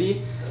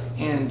community,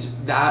 and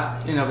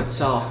that in of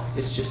itself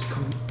is just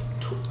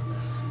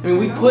I mean,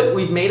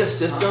 we've made a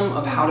system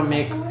of how to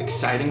make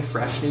exciting,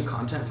 fresh, new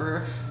content for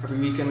her. Every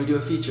weekend we do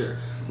a feature.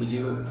 We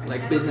do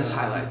like business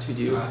highlights. We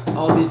do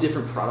all these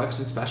different products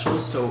and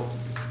specials. So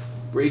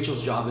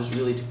Rachel's job is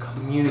really to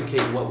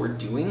communicate what we're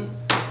doing.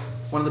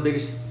 One of the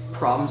biggest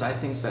problems I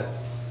think that,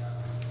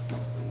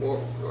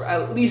 or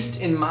at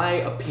least in my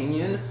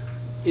opinion,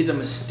 is a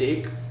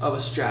mistake of a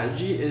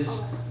strategy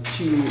is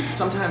to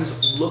sometimes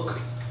look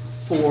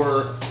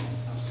for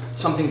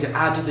something to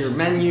add to their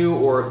menu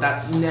or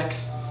that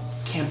next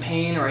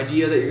campaign or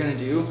idea that you're gonna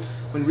do,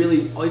 when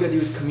really all you gotta do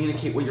is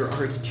communicate what you're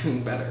already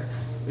doing better,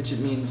 which it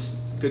means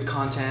good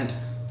content,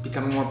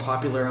 becoming more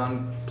popular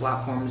on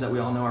platforms that we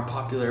all know are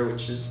popular,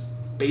 which is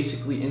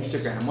basically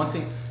Instagram. One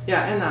thing,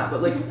 yeah, and that,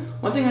 but like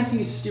one thing I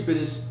think is stupid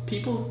is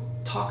people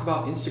talk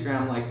about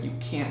Instagram like you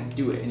can't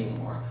do it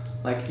anymore.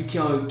 Like you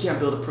can't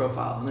build a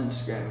profile on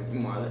Instagram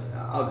anymore. The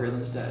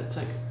algorithm's dead. It's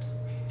like,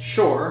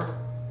 sure,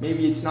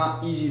 maybe it's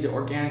not easy to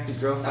organically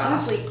grow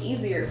fast. It's honestly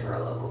easier for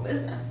a local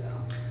business though.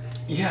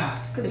 Yeah,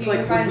 Because it's you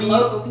like can find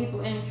local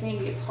people in the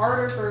community. It's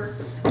harder for,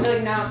 I feel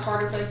like now it's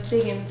harder for like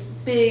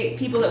big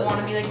people that want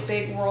to be like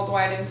big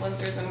worldwide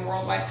influencers and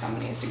worldwide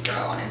companies to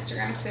grow on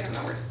Instagram because they don't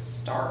know where to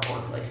start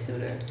or like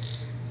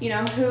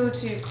who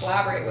to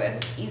collaborate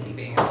with. It's easy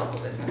being a local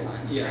business on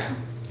Instagram. Yeah,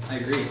 I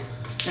agree.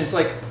 And it's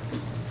like,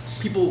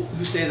 people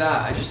who say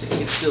that, I just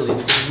think it's silly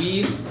because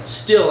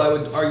I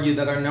would argue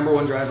that our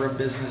 #1 driver of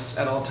business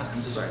at all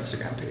times is our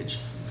Instagram page,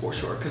 for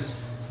sure. Because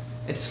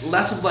it's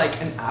less of like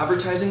an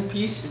advertising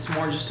piece, it's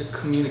more just a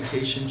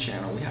communication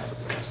channel we have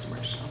with the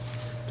customers. So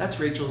that's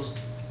Rachel's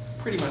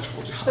pretty much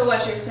whole job. So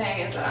what you're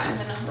saying is that I'm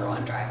the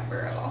 #1 driver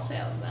of all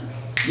sales then?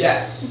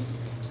 Yes,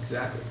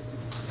 exactly.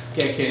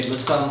 Okay, Cade,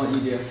 let's tell them what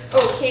you do.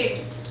 Oh,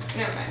 Cade.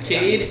 Never mind.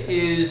 Cade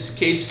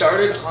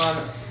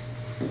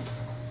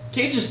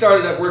just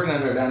started at working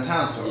at our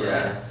downtown store,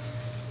 right?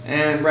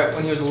 And right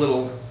when he was a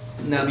little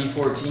nubby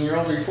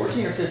 14-year-old, were you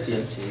 14 or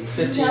 15?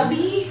 15.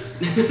 Nubby?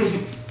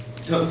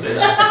 Don't say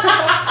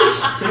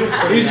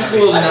that. He was just a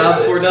little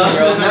nub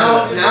 14-year-old.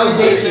 Now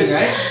he's 18,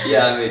 right?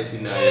 Yeah, I'm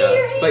 18 now,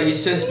 yeah. But you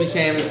since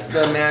became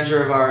the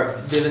manager of our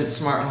Vivint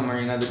Smart Home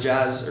Arena, the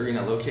Jazz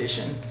Arena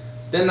location.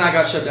 Then that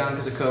got shut down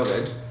because of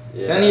COVID.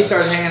 Yeah. Then he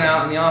started hanging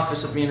out in the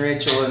office with me and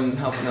Rachel and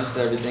helping us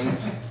with everything.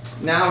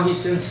 Now he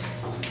since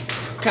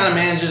kind of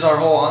manages our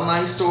whole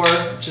online store,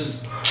 which is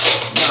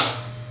not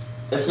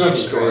a huge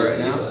store right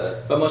now.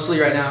 But mostly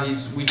right now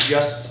we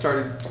just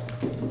started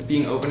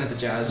being open at the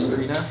Jazz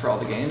Arena for all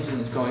the games, and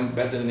it's going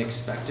better than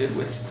expected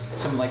with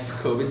some like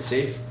COVID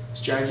safe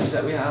strategies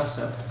that we have.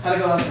 So how'd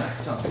it go last night?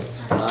 Tell me.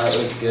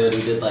 It was good.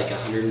 We did like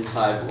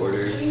 105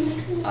 orders.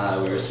 We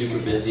were super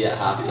busy at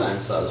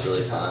halftime, so that was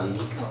really fun.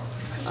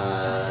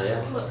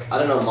 Yeah. I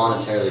don't know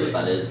monetarily what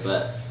that is,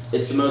 but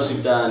it's the most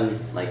we've done,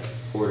 like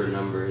order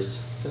numbers.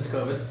 Since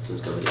COVID?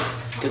 Since COVID, yeah.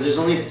 Because there's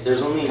only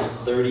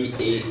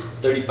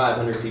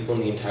 3,500 people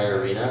in the entire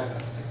arena,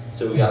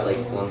 so we got like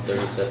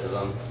 1/35 of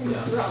them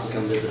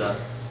come visit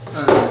us.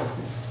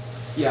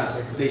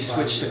 Yeah, they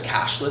switched to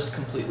cashless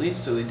completely,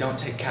 so they don't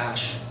take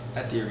cash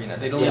at the arena.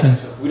 They don't Yeah,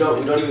 even. we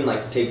don't even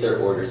like take their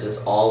orders. It's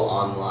all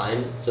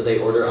online. So they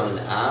order on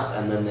an app,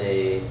 and then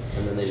they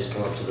just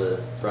come up to the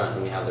front,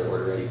 and we have their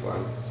order ready for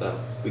them. So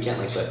we can't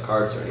like swipe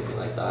cards or anything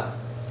like that.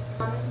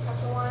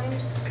 Pretzel line,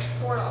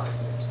 $4.50.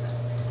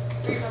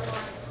 3 pretzel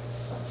line.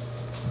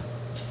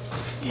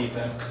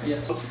 Ethan.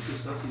 Yes.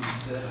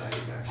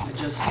 I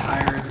just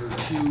hired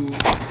 2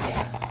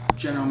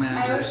 general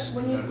managers,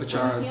 which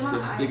are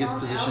the biggest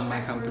position in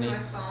my company.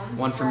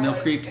 One for Mill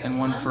Creek and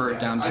one for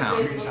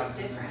downtown.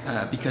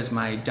 Because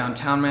my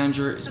downtown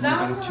manager is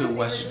moving to a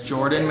West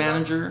Jordan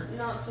manager,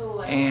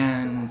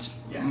 and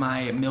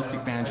my Mill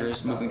Creek manager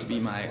is moving to be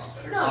my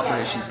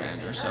operations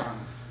manager. So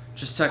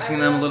just texting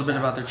them a little bit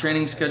about their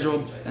training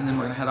schedule, and then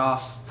we're gonna head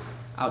off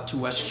out to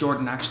West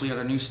Jordan, actually at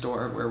our new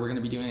store, where we're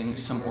gonna be doing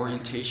some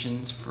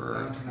orientations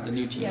for the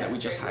new team that we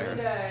just hired.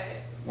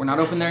 We're not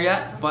open there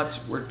yet, but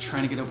we're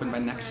trying to get open by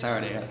next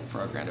Saturday for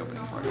our grand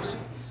opening parties.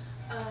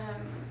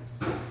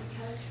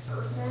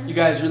 You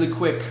guys, really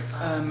quick,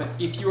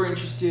 if you are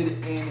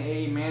interested in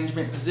a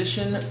management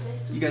position,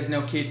 you guys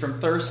know Cade from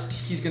Thirst.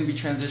 He's going to be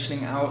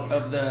transitioning out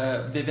of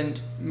the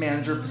Vivint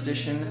manager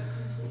position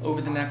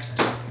over the next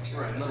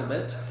little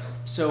bit.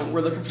 So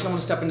we're looking for someone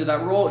to step into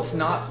that role. It's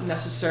not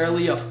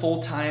necessarily a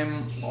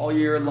full-time, all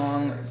year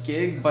long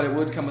gig, but it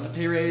would come with a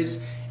pay raise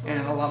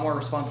and a lot more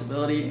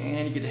responsibility,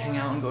 and you get to hang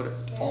out and go to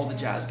all the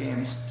Jazz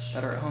games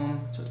that are at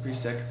home, so it's pretty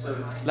sick.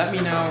 Let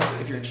me know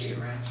if you're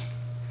interested.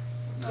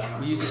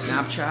 We use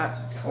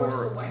Snapchat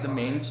for the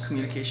main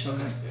communication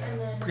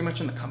pretty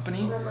much in the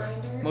company,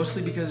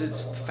 mostly because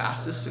it's the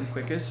fastest and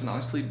quickest and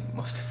honestly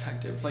most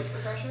effective. Like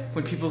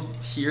when people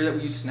hear that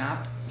we use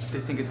Snap, they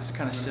think it's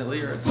kind of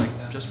silly or it's like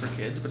just for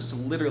kids, but it's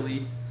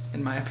literally,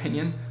 in my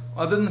opinion,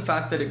 other than the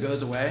fact that it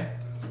goes away,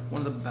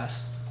 one of the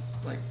best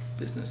like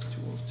business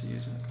tools to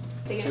use in the company.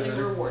 They get like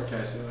a reward.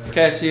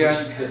 Okay, see you guys.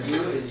 What you could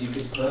do is you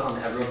could put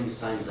on everyone who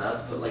signs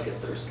up, put like a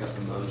thirst cup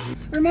emoji.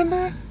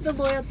 Remember the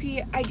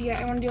loyalty idea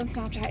I want to do on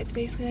Snapchat? It's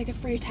basically like a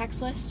free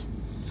text list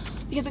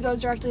because it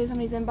goes directly to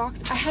somebody's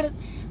inbox. I had it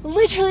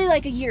literally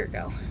like a year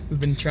ago. We've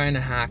been trying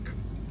to hack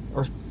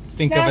or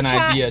think of an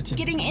idea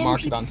to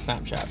market on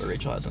Snapchat, but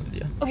Rachel has an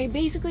idea. Okay,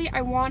 basically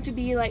I want to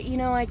be like, you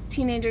know, like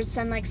teenagers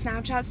send like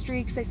Snapchat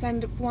streaks. They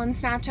send one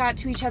Snapchat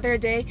to each other a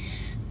day,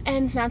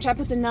 and Snapchat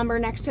puts a number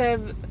next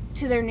to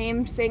their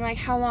name saying like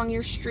how long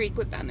your streak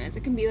with them is.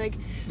 It can be like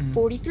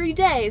 43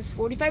 days,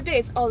 45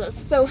 days, all those.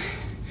 So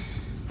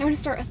I want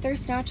to start a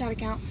Thirst Snapchat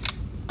account.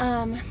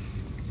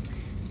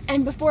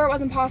 And before it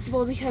wasn't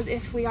possible because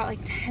if we got like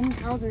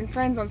 10,000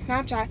 friends on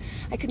Snapchat,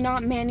 I could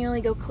not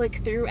manually go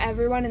click through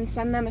everyone and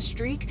send them a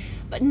streak.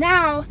 But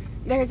now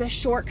there's a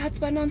shortcuts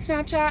button on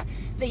Snapchat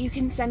that you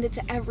can send it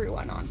to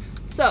everyone on.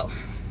 So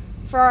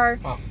for our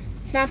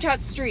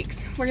Snapchat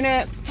streaks, we're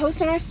gonna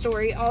post on our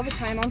story all the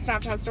time on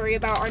Snapchat story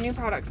about our new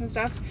products and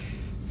stuff.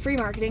 Free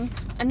marketing,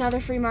 another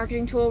free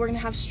marketing tool. We're gonna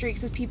have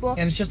streaks with people.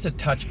 And it's just a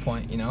touch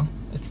point, you know?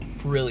 It's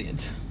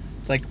brilliant.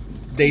 Like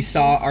they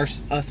saw us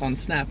on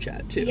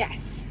Snapchat too.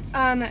 Yes.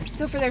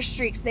 So for their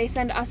streaks, they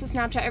send us a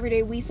Snapchat every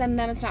day. We send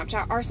them a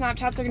Snapchat. Our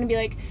Snapchats are gonna be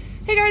like,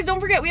 hey guys, don't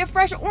forget we have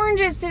fresh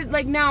oranges to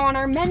like now on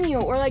our menu,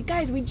 or like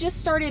guys, we just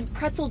started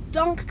pretzel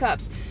dunk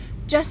cups.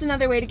 Just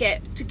another way to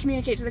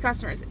communicate to the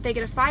customers. If they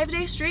get a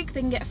 5-day streak,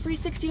 they can get a free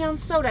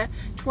 16-ounce soda.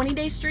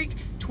 20-day streak,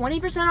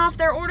 20% off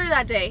their order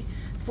that day.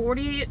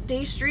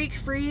 40-day streak,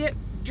 free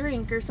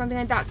drink or something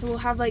like that. So we'll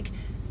have like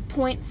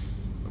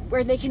points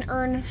where they can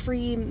earn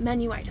free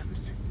menu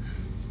items.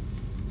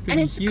 And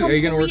it's completely Are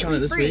you gonna work on it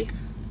this free. week?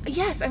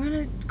 Yes, I'm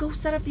gonna go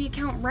set up the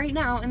account right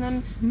now, and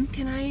then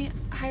can I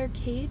hire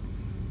Cade?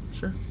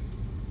 Sure.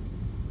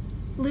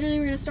 Literally,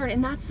 we're gonna start it,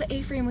 and that's the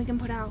A-frame we can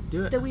put out.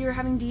 Do it. That we were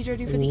having Deidre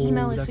do for the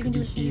email list. that We can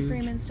could do an be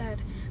A-frame huge. instead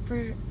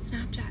for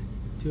Snapchat.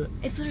 Do it.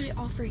 It's literally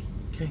all free.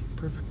 Okay,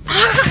 perfect.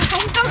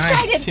 I'm so Nice.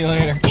 excited. See you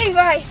later. Okay,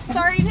 bye.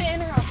 Sorry to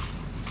interrupt.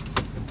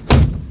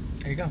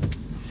 There you go.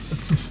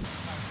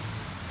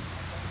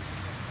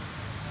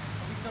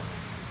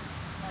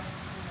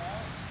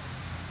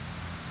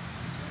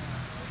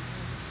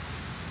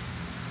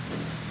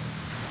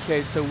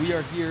 Okay, so we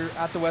are here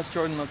at the West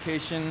Jordan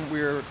location.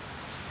 We're,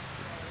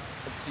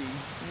 let's see,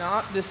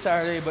 not this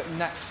Saturday, but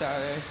next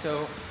Saturday.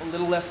 So a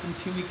little less than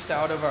 2 weeks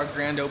out of our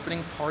grand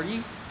opening party,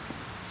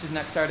 which is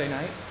next Saturday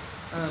night.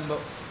 But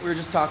we were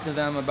just talking to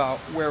them about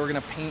where we're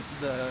gonna paint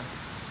the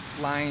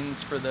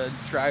lines for the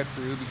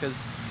drive-through, because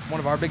one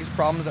of our biggest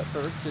problems at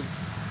Thirst is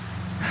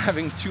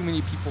having too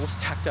many people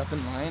stacked up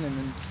in line and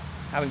then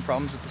having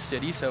problems with the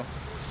city. So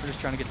we're just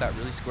trying to get that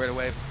really squared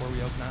away before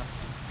we open up.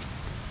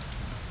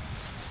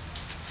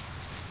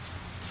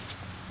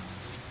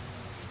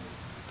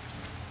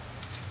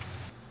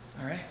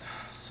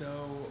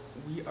 So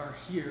we are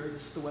here.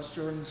 This is the West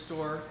Jordan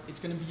store. It's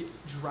going to be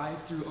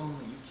drive-through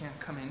only. You can't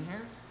come in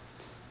here.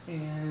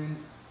 And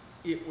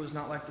it was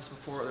not like this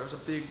before. There was a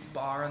big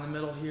bar in the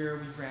middle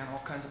here. We ran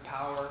all kinds of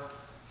power.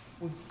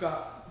 We've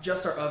got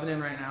just our oven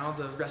in right now.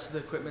 The rest of the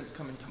equipment's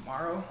coming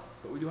tomorrow.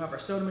 But we do have our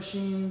soda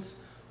machines.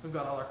 We've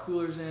got all our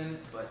coolers in.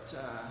 But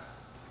yeah,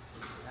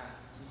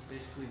 this is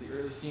basically the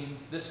early scenes.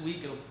 This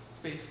week it'll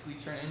basically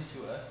turn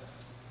into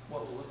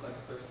what will look like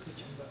a first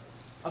kitchen. But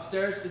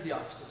upstairs is the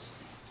offices.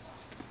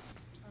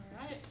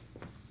 All right.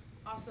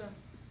 Awesome.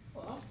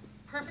 Hello.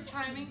 Perfect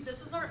timing.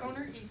 This is our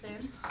owner,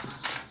 Ethan.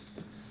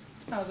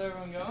 How's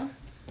everyone going?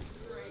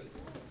 Great.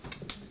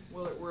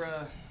 Well, we're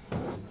gonna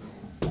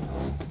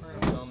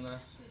film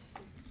this.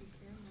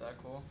 Is that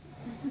cool?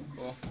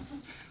 Cool.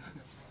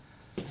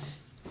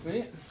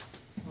 Sweet.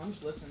 Well, I'm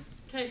just listening.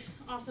 Okay,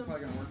 awesome.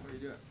 Probably gonna work while you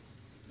do it.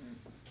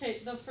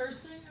 Okay, the first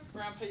thing,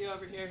 we're gonna put you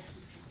over here,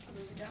 because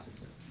there's a gap.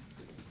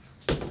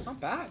 Not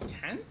bad.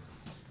 10?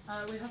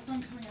 We have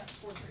some coming at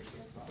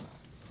 4:30 as well.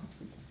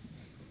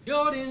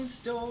 Jordan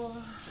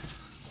store.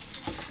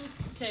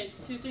 Okay,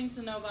 2 things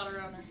to know about our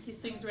owner. He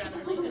sings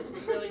randomly. It's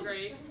really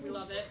great. We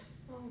love it.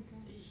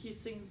 He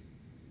sings,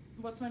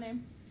 what's my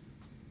name?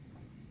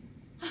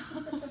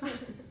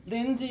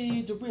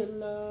 Lindsay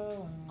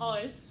Derillo.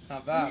 Always. It's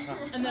not bad,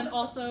 huh? And then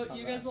also,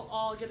 you guys will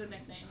all get a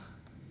nickname.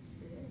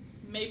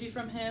 Maybe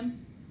from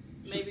him,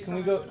 maybe Can from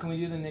we go? everyone Can we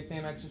else. do the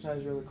nickname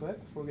exercise really quick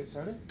before we get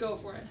started? Go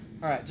for it.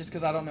 All right, just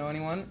because I don't know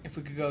anyone, if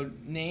we could go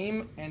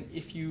name, and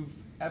if you've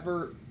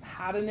ever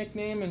had a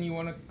nickname and you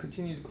want to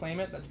continue to claim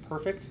it, that's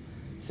perfect.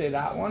 Say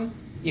that one.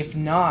 If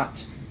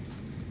not,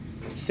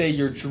 say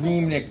your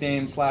dream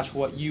nickname /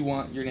 what you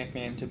want your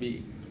nickname to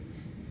be.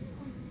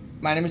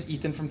 My name is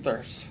Ethan from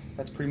Thirst.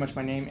 That's pretty much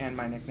my name and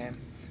my nickname.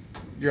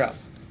 You're up.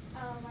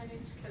 My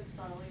name's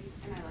Kinsally,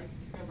 and I like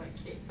to go by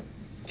Kate.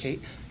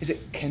 Kate? Is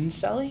it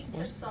Kinsally?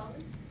 Kinsally?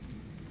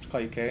 I'll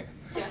call you Kate.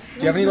 Yeah.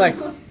 Do you have any like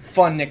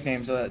fun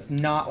nicknames that's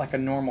not like a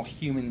normal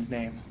human's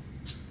name?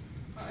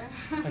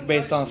 Like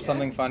based on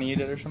something funny you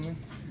did or something?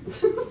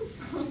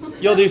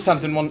 You'll do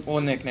something,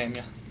 we'll nickname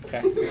you.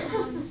 Okay.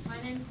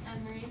 My name's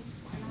Emery,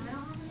 and I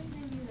don't have a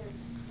nickname either,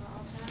 but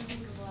I'll try and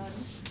think of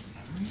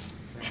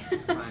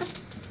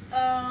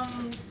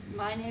one.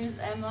 My name's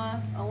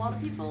Emma. A lot of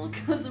people,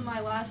 because of my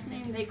last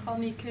name, they call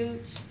me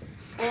Cooch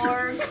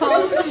or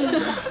Coach.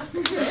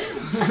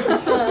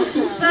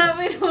 But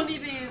we don't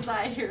need to use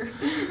that here.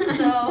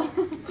 So.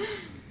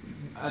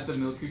 At the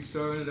milk cooch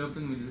store when it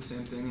opened, we did the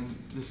same thing, and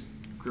this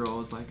girl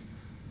was like,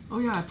 "Oh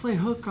yeah, I play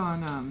hook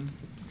on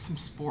some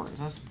sport. Is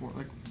that a sport?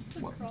 Like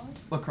what?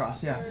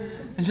 Lacrosse, yeah."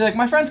 And she's like,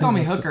 "My friends call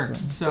me Hooker,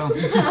 so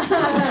it's a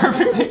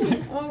perfect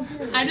nickname."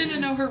 I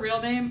didn't know her real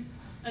name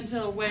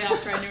until way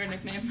after I knew her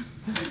nickname.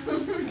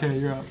 Okay,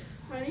 you're up.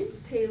 My name's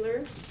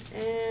Taylor,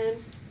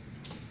 and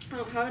I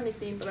don't have a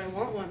nickname, but I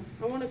want one.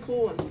 I want a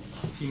cool one.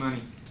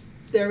 T-Money.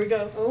 There we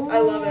go. I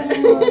love it.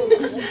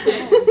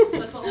 Okay,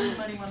 that's the only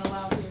money one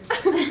allowed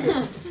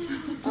to.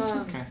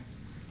 Okay.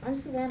 I'm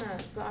Savannah,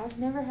 but I've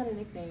never had a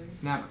nickname.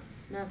 Never.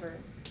 Never.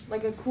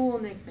 Like a cool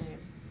nickname.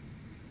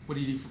 What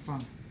do you do for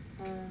fun?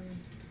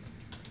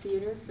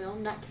 Theater,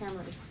 film. That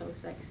camera is so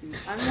sexy.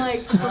 I'm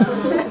like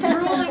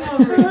drooling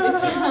over it.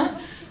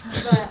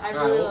 But I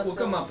really love we'll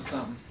come films. up with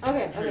something.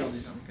 Okay, I'm sure you'll okay.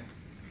 do something. Okay.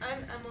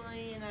 I'm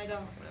Emily, and I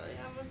don't really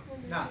have a cool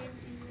Nah. nickname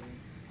either.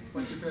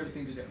 What's your favorite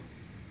thing to do?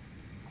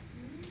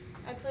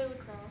 I play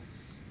lacrosse.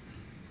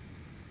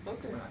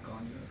 We're not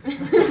calling you.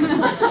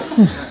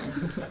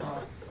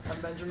 I'm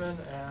Benjamin,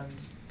 and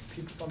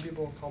some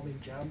people have called me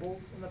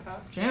Jambles in the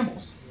past.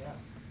 Jambles. Yeah.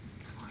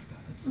 I like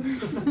that.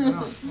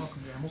 That's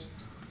welcome, Jambles.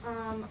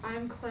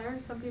 I'm Claire.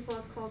 Some people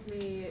have called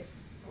me,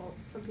 well,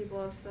 some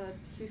people have said,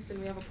 Houston,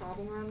 we have a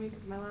problem around me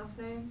because of my last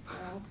name,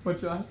 so.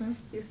 What's your last name?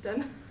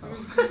 Houston.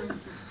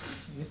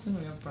 Houston,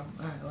 we have a problem.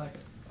 All right, I like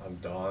it. I'm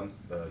Don.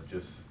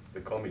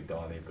 They call me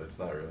Donnie, but it's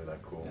not really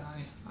that cool.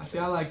 Donnie.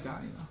 I like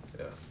Donnie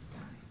though. Yeah.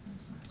 Donnie.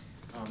 That's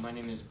nice. My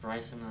name is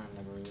Bryson. I've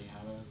never really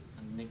had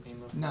a nickname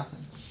before.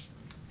 Nothing.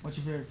 What's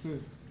your favorite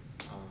food?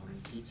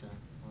 Pizza.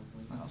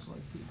 I also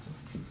like pizza.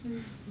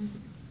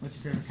 What's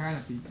your favorite kind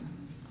of pizza?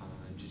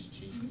 Just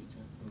cheese pizza.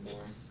 I'm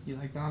boring. You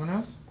like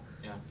Domino's?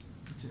 Yeah.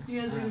 Me too.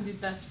 You guys are gonna be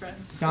best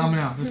friends.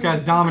 Domino. This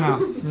guy's Domino.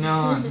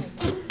 No.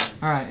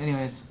 All right.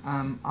 Anyways,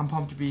 I'm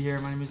pumped to be here.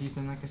 My name is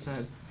Ethan. Like I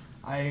said,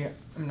 I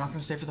am not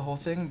gonna stay for the whole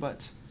thing,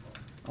 but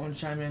I want to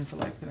chime in for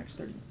like the next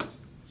 30 minutes.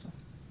 So.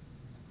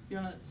 You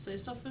wanna say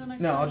stuff for the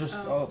next? No, one? I'll just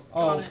Oh,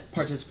 I'll got it.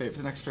 participate for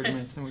the next 30 Okay.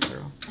 minutes, then we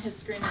go. His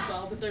screen as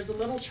well, but there's a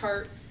little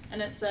chart, and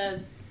it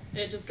says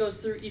it just goes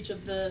through each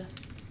of the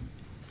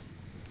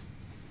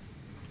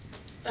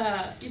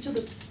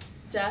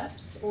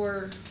steps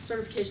or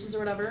certifications or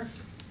whatever.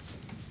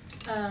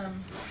 I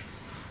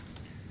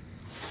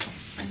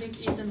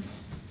think Ethan's.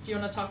 Do you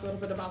want to talk a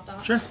little bit about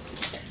that? Sure.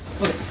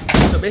 Okay.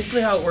 So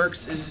basically, how it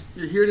works is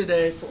you're here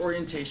today for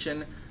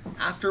orientation.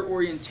 After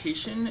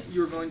orientation,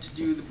 you're going to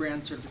do the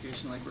brand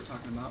certification, like we're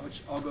talking about,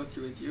 which I'll go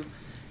through with you.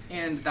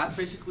 And that's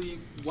basically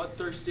what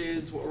Thirst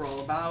is, what we're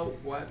all about,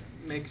 what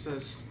makes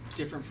us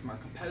different from our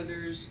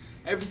competitors,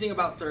 everything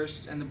about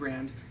Thirst and the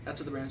brand. That's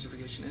what the brand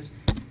certification is.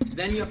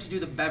 Then you have to do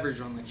the beverage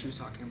one like she was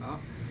talking about.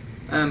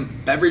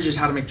 Beverage is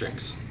how to make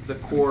drinks, the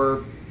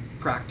core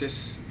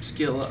practice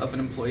skill of an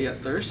employee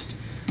at Thirst.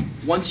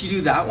 Once you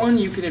do that one,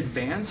 you can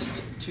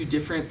advance to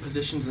different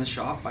positions in the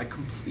shop by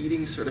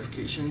completing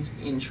certifications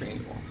in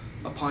Trainable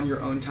upon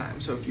your own time.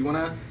 So if you want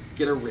to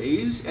get a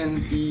raise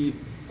and be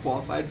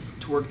qualified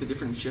to work the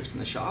different shifts in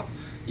the shop,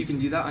 you can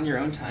do that on your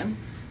own time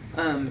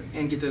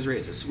and get those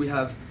raises. So we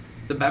have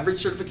the beverage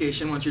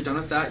certification. Once you're done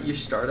with that, you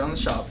start on the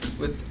shop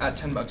at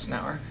 $10 an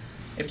hour.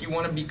 If you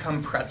want to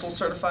become pretzel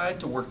certified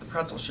to work the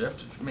pretzel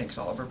shift, which makes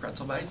all of our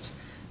pretzel bites,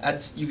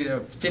 you get a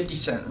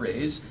 50-cent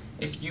raise.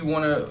 If you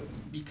want to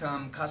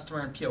become customer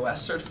and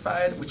POS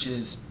certified, which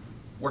is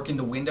working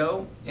the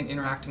window and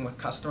interacting with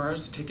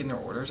customers, taking their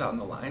orders out on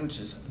the line, which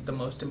is the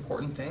most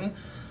important thing,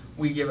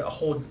 we give a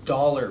whole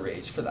 $1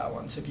 raise for that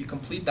one. So if you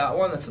complete that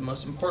one, that's the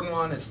most important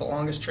one, it's the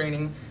longest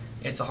training,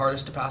 it's the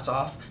hardest to pass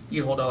off,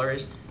 you get a whole $1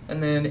 raise.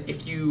 And then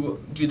if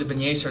you do the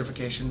beignet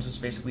certifications, it's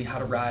basically how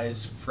to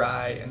rise,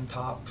 fry, and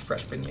top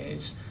fresh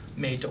beignets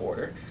made to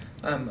order.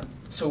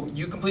 So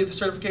you complete the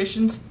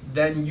certifications,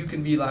 then you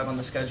can be live on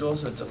the schedule.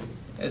 So it's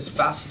as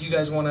fast as you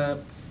guys want to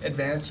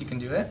advance, you can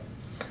do it.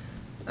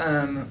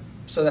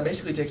 So that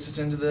basically takes us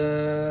into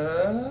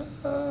the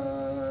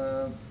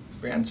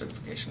brand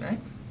certification, right?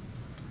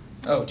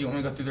 Oh, do you want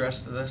me to go through the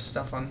rest of the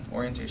stuff on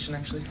orientation,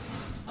 actually?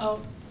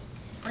 Oh,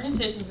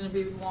 orientation's going to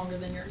be longer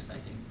than you're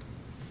expecting.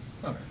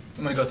 Okay.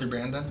 You want to go through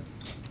brand then?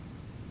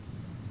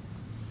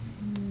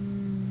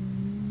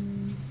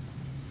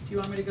 Do you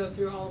want me to go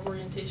through all of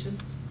orientation?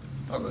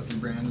 I'll go through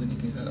brand, and then you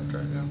can do that after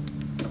I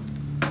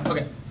go.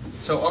 Okay,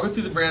 so I'll go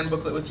through the brand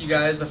booklet with you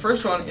guys. The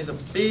first one is a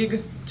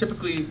big,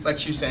 typically, like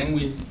she was saying,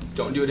 we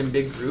don't do it in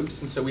big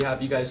groups, and so we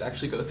have you guys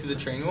actually go through the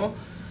training wheel.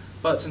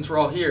 But since we're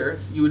all here,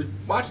 you would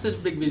watch this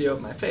big video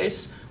of my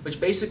face,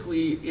 which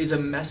basically is a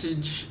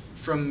message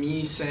from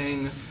me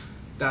saying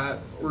that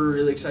we're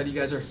really excited you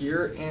guys are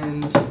here,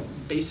 and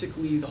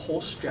basically the whole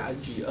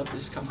strategy of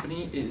this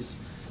company is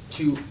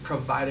to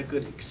provide a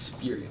good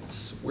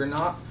experience.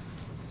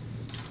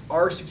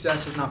 Our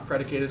success is not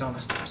predicated on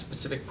a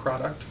specific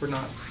product. We're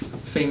not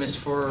famous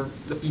for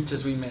the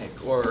pizzas we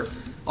make, or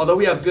although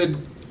we have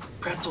good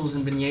pretzels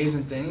and beignets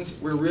and things,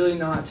 we're really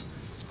not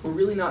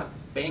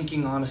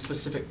banking on a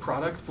specific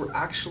product. We're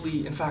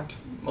actually, in fact,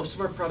 most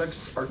of our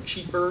products are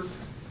cheaper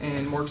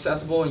and more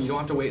accessible, and you don't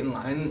have to wait in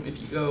line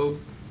if you go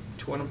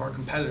to one of our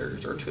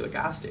competitors or to a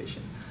gas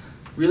station.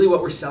 Really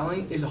what we're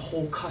selling is a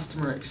whole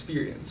customer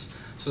experience.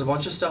 So there's a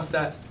bunch of stuff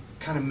that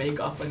kind of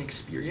make up an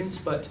experience,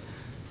 but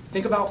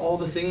think about all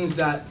the things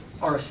that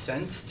are a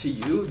sense to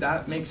you,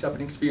 that makes up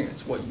an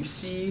experience. What you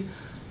see,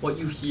 what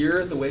you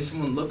hear, the way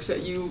someone looks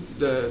at you,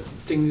 the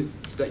things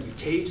that you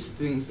taste,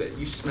 things that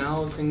you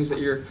smell,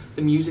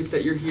 the music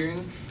that you're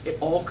hearing, it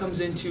all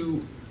comes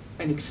into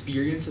an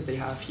experience that they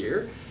have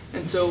here.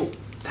 And so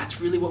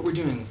that's really what we're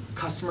doing.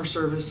 Customer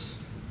service,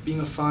 being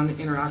a fun,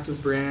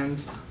 interactive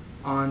brand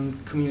on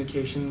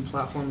communication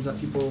platforms that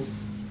people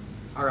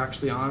are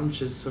actually on,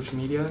 which is social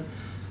media.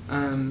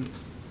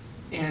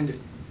 And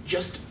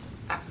just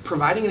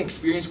providing an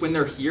experience when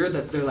they're here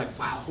that they're like,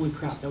 wow, holy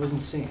crap, that was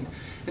insane.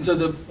 And so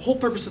the whole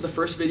purpose of the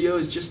first video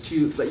is just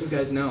to let you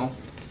guys know,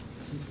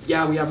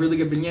 yeah, we have really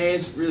good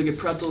beignets, really good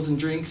pretzels and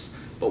drinks,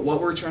 but what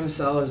we're trying to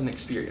sell is an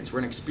experience. We're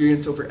an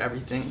experience over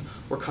everything.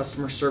 We're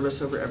customer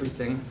service over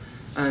everything.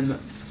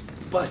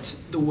 But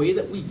the way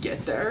that we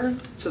get there,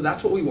 so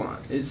that's what we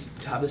want, is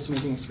to have this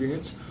amazing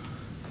experience.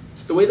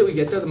 The way that we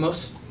get there,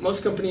 most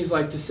companies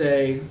like to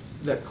say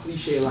the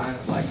cliche line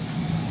of like,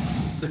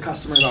 the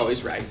customer's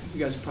always right. You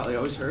guys have probably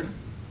always heard.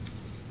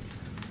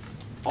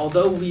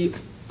 Although we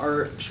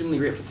are extremely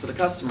grateful for the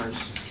customers,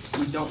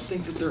 we don't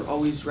think that they're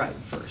always right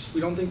first. We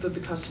don't think that the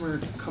customer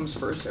comes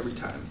first every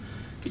time.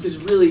 Because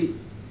really,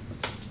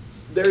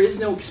 there is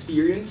no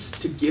experience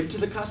to give to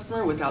the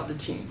customer without the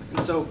team.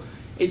 And so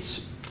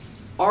it's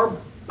our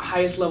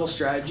highest level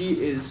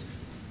strategy is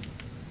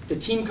the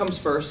team comes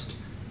first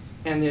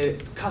and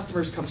the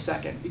customers come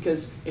second.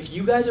 Because if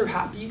you guys are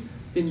happy,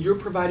 then you're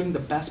providing the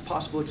best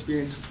possible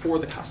experience for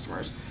the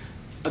customers.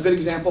 A good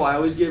example I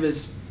always give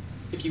is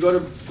if you go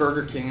to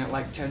Burger King at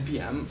like 10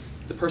 p.m.,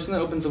 the person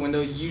that opens the window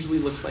usually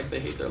looks like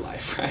they hate their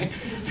life, right?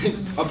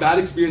 It's a bad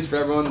experience for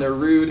everyone, they're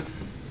rude.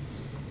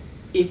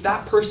 If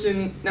that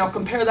person, now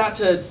compare that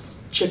to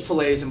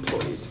Chick-fil-A's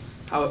employees,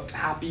 how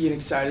happy and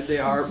excited they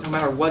are no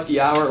matter what the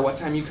hour or what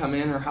time you come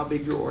in or how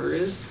big your order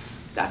is.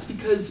 That's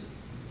because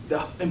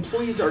the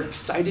employees are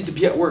excited to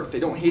be at work. They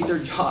don't hate their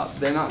jobs.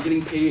 They're not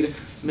getting paid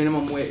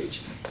minimum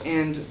wage.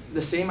 And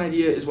the same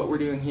idea is what we're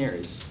doing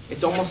here.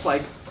 It's almost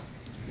like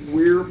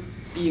we're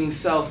being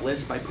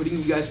selfless by putting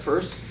you guys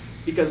first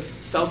because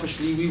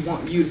selfishly we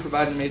want you to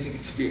provide an amazing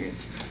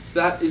experience. So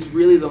that is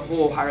really the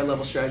whole higher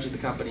level strategy of the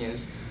company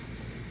is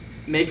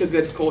make a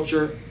good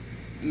culture,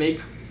 make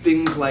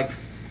things like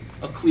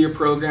a clear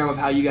program of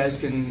how you guys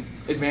can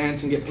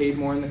advance and get paid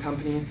more in the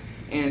company,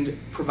 and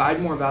provide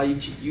more value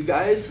to you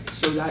guys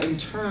so that in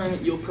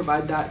turn you'll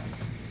provide that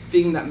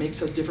thing that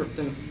makes us different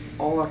than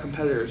all our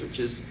competitors, which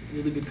is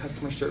really good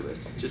customer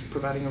service, just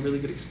providing a really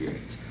good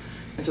experience.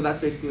 And so that's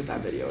basically what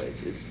that video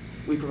is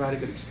we provide a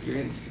good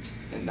experience,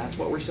 and that's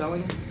what we're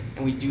selling,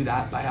 and we do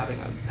that by having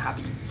a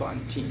happy,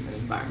 fun team and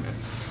environment.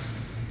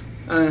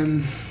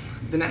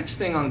 The next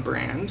thing on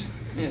brand,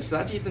 so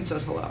that's Ethan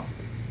says hello.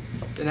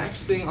 The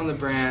next thing on the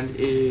brand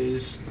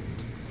is,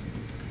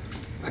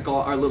 I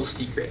call it our little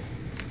secret.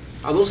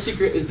 Our little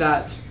secret is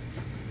that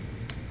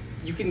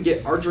you can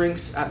get our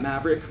drinks at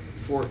Maverick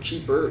for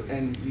cheaper,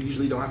 and you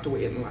usually don't have to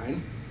wait in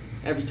line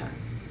every time.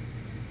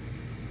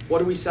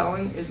 What are we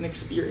selling is an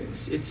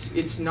experience.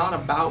 It's not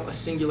about a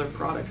singular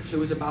product. If it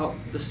was about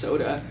the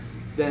soda,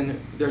 then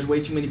there's way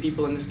too many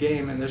people in this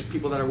game, and there's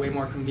people that are way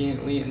more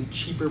conveniently and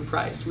cheaper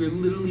priced. We're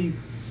literally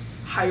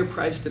higher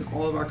priced than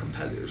all of our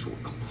competitors. We're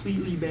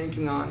completely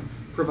banking on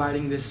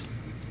providing this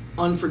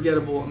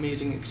unforgettable,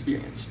 amazing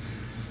experience.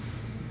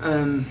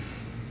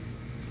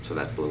 So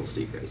that's the little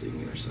secret, is you can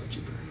get our stuff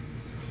cheaper.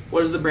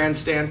 What does the brand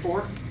stand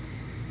for?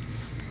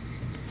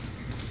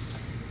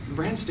 The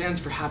brand stands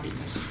for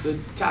happiness. The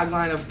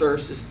tagline of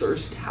Thirst is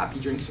Thirst, Happy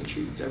Drinks and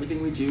Treats.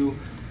 Everything we do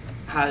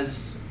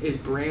is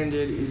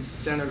branded, is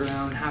centered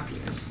around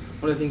happiness.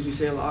 One of the things we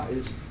say a lot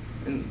is,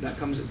 and that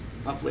comes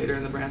up later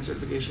in the brand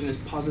certification, is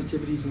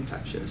positivity is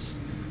infectious,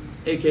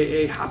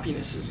 aka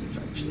happiness is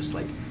infectious.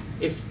 Like,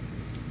 if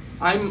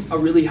I'm a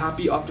really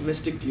happy,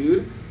 optimistic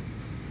dude,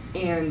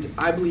 and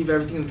I believe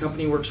everything in the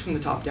company works from the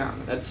top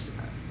down.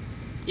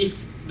 If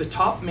the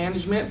top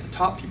management, the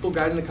top people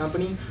guiding the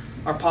company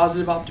are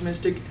positive,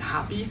 optimistic,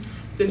 happy,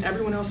 then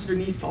everyone else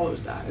underneath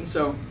follows that. And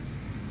so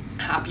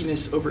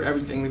happiness over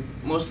everything,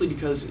 mostly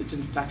because it's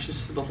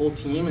infectious to the whole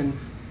team, and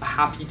a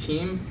happy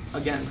team,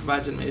 again,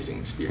 provides an amazing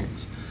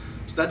experience.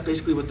 So that's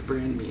basically what the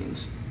brand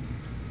means.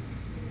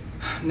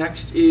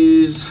 Next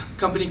is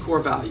company core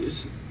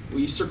values.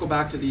 We circle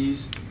back to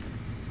these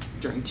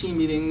during team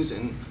meetings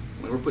and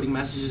when we're putting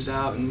messages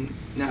out and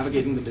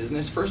navigating the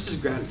business. First is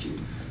gratitude.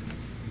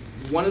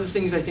 One of the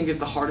things I think is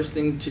the hardest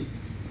thing to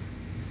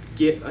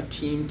get a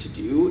team to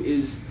do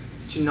is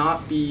to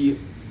not be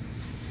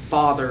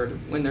bothered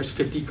when there's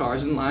 50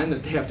 cars in line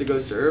that they have to go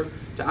serve,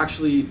 to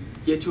actually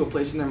get to a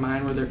place in their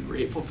mind where they're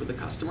grateful for the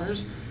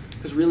customers.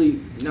 Because really,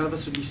 none of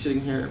us would be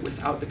sitting here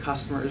without the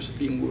customers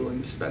being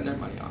willing to spend their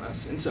money on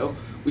us. And so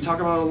we talk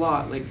about it a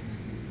lot, like,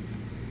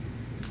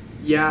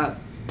 yeah,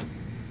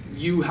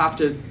 you have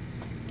to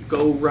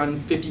go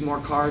run 50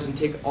 more cars and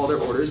take all their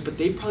orders, but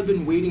they've probably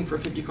been waiting for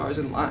 50 cars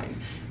in line,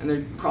 and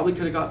they probably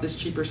could have got this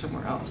cheaper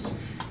somewhere else,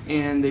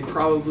 and they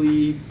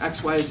probably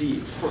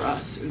XYZ for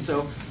us. And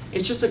so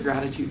it's just a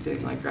gratitude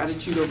thing, like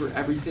gratitude over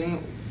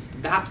everything.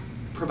 That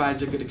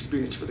provides a good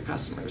experience for the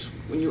customers.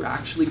 When you're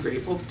actually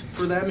grateful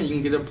for them and you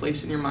can get a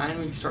place in your mind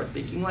when you start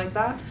thinking like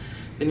that,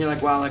 then you're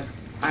like, wow, like,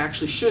 I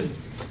actually should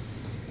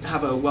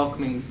have a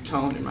welcoming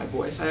tone in my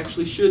voice. I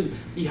actually should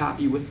be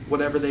happy with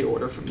whatever they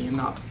order from me and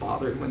not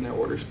bothered when their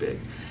order's big.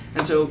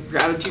 And so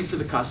gratitude for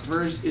the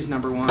customers is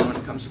number one when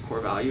it comes to core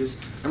values.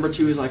 Number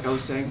two is, like I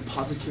was saying,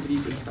 positivity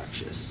is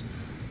infectious.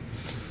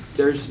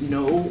 There's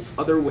no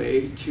other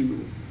way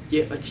to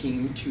get a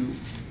team to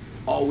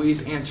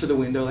always answer the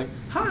window like,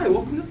 hi,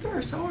 welcome to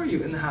Thirst, how are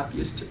you? In the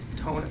happiest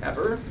tone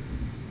ever,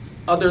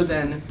 other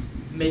than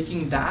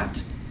making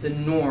that the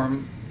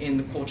norm in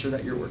the culture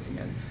that you're working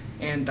in.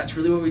 And that's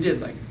really what we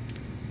did. Like,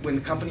 when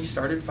the company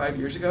started 5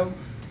 years ago,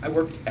 I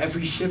worked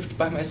every shift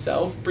by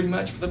myself pretty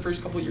much for the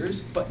first couple of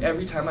years, but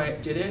every time I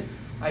did it,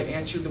 I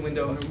answered the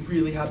window in a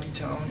really happy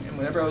tone, and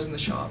whenever I was in the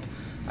shop,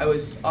 I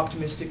was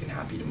optimistic and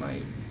happy to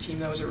my team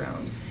that was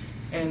around.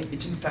 And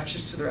it's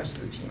infectious to the rest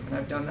of the team, and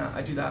I've done that.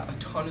 I do that a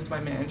ton with my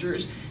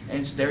managers,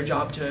 and it's their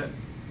job to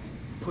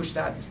push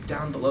that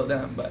down below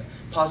them. But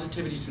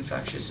positivity is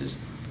infectious is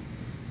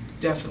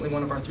definitely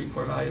one of our 3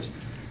 core values.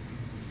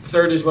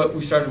 Third is what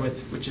we started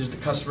with, which is the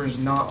customer is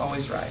not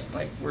always right.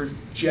 Like, we're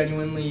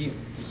genuinely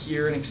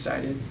here and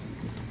excited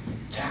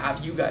to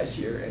have you guys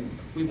here, and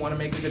we want to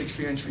make a good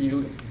experience for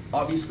you.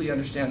 Obviously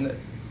understand that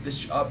this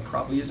job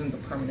probably isn't the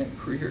permanent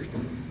career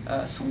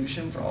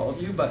solution for all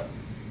of you, but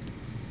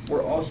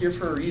we're all here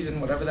for a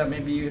reason, whatever that may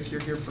be. If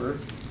you're here for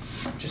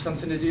just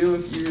something to do,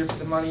 if you're here for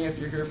the money, if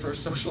you're here for a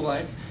social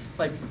life,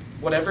 like,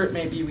 whatever it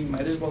may be, we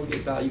might as well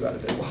get value out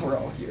of it while we're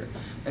all here.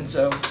 And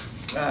so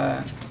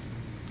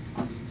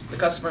the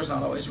customer's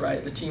not always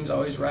right, the team's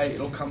always right,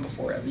 it'll come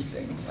before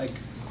everything. Like,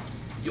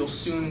 you'll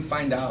soon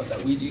find out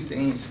that we do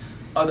things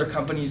other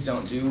companies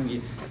don't do.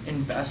 We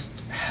invest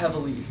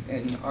heavily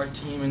in our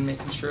team and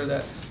making sure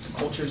that the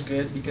culture is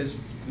good, because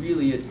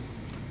really it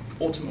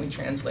ultimately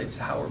translates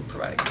to how we're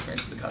providing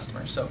experience to the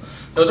customer. So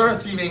those are our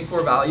 3 main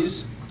core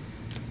values,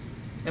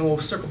 and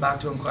we'll circle back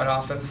to them quite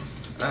often.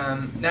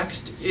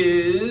 Next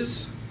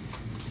is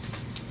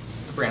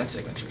the brand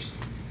signatures.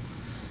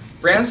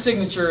 Brand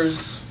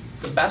signatures,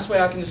 the best way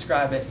I can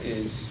describe it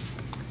is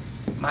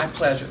My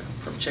Pleasure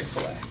from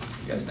Chick-fil-A.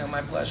 You guys know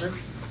My Pleasure?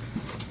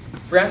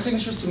 Brand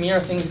signatures to me are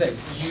things that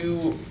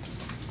you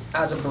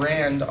as a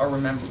brand are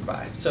remembered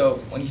by. So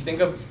when you think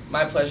of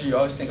My Pleasure, you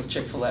always think of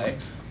Chick-fil-A.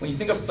 When you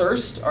think of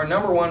Thirst, our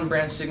 #1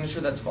 brand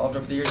signature that's evolved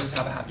over the years is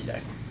Have a Happy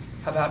Day.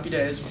 have a happy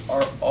days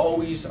are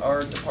always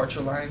our departure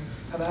line.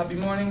 Have a happy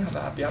morning, have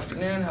a happy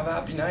afternoon, have a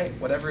happy night,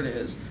 whatever it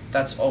is.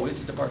 That's always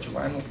the departure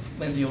line.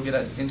 Lindsay will get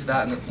into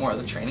that and more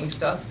of the training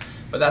stuff.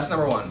 But that's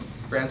number one.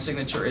 Brand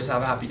signature is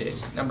have a happy day.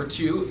 Number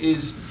two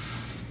is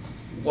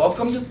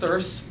welcome to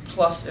Thirst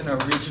plus an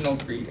original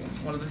greeting.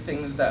 One of the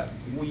things that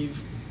we've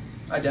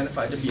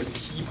identified to be a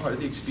key part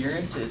of the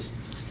experience is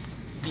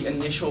the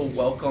initial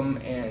welcome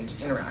and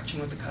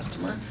interaction with the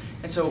customer.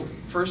 And so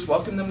first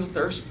welcome them to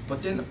Thirst,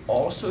 but then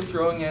also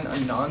throwing in a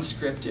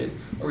non-scripted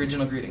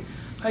original greeting.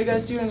 How you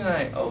guys doing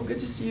tonight? Oh, good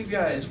to see you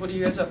guys. What are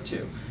you guys up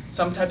to?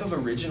 Some type of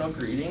original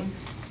greeting.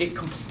 It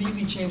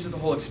completely changes the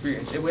whole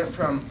experience. It went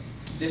from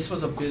this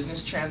was a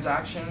business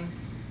transaction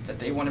that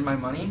they wanted my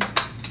money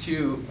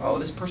to, oh,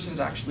 this person's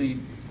actually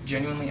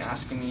genuinely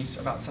asking me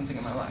about something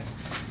in my life.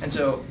 And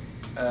so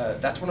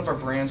that's one of our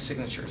brand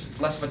signatures. It's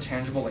less of a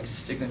tangible like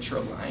signature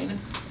line,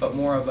 but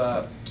more of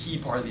a key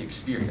part of the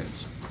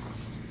experience.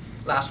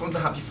 Last one's the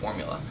happy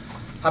formula.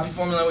 Happy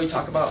formula we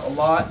talk about a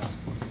lot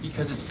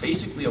because it's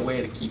basically a way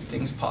to keep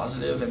things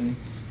positive and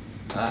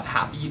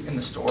happy in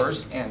the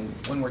stores and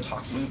when we're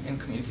talking and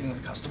communicating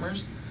with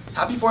customers.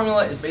 Happy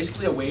formula is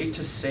basically a way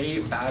to say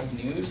bad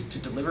news, to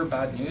deliver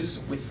bad news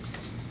with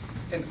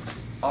an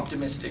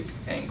optimistic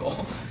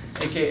angle.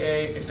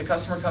 AKA, if the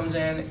customer comes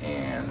in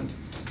and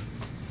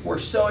we're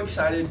so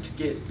excited to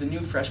get the new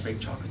fresh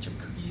baked chocolate chip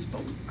cookies,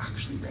 but we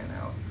actually ran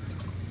out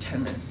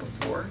 10 minutes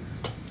before,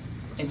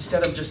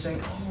 instead of just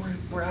saying, oh,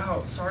 we're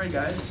out, sorry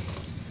guys,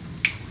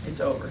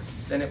 it's over.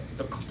 Then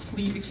the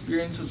complete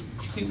experience was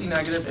completely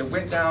negative. It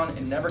went down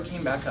and never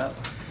came back up.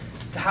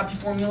 The happy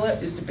formula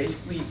is to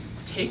basically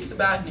take the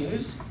bad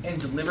news and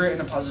deliver it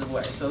in a positive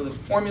way. So the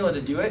formula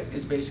to do it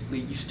is basically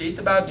you state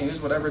the bad news,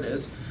 whatever it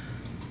is.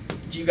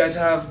 Do you guys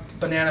have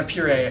banana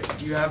puree?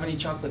 Do you have any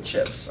chocolate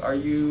chips? Are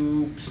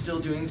you still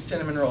doing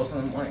cinnamon rolls in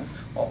the morning?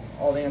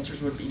 All the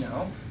answers would be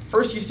no.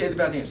 First, you state the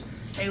bad news.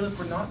 Hey, look,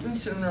 we're not doing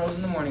cinnamon rolls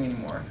in the morning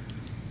anymore.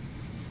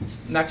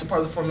 Next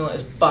part of the formula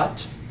is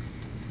but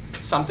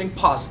something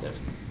positive.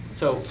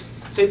 So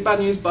say the bad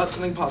news, but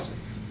something positive.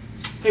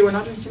 Hey, we're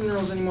not doing cinnamon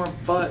rolls anymore,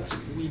 but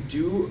we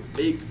do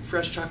bake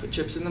fresh chocolate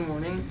chips in the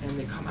morning, and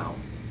they come out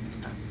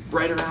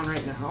right around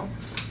right now,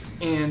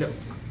 and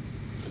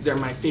they're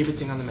my favorite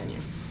thing on the menu.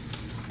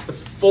 The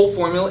full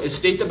formula is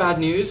state the bad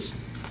news,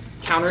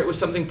 counter it with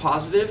something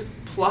positive,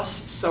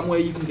 plus some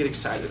way you can get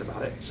excited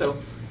about it. So,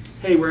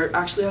 hey, we're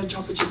actually out of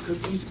chocolate chip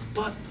cookies,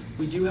 but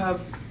we do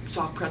have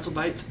soft pretzel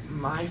bites.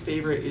 My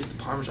favorite is the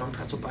Parmesan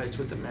pretzel bites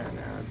with the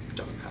marinara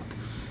donut cup.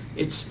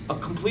 It's a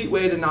complete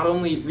way to not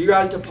only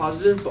reroute it to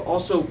positive, but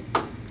also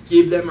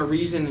give them a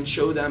reason and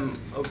show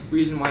them a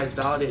reason why it's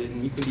validated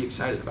and you can be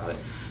excited about it.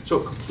 So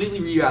it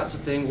completely reroutes the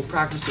thing. We'll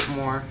practice it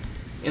more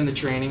in the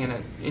training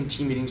and in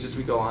team meetings as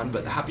we go on,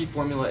 but the happy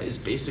formula is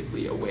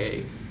basically a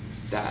way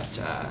that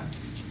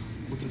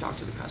we can talk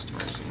to the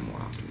customers in a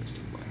more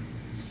optimistic way.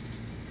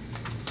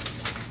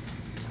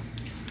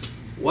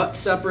 What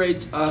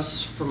separates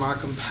us from our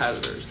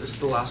competitors? This is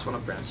the last one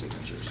of brand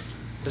signatures.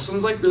 This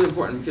one's like really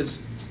important because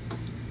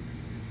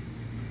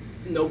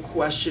no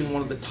question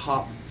one of the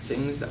top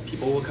things that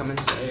people will come and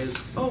say is,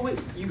 oh wait,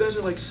 you guys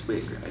are like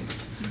Swig, right?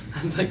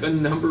 It's like a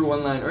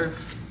 #1 line. Or,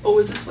 oh,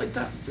 is this like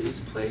that fizz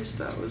place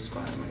that was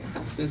by my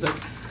house? And it's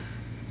like,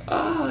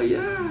 oh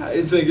yeah.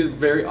 It's like a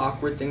very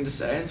awkward thing to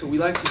say. And so we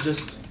like to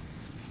just,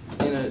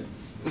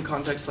 in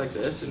context like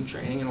this, in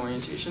training and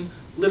orientation,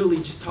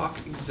 literally just talk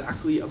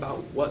exactly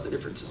about what the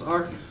differences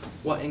are,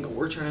 what angle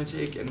we're trying to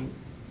take, and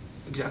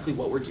exactly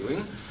what we're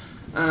doing.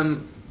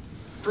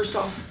 First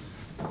off,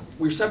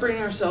 we're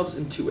separating ourselves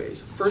in two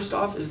ways. First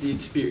off is the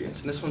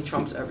experience, and this one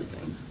trumps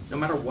everything. No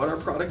matter what our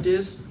product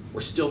is,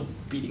 we're still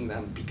beating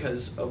them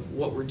because of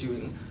what we're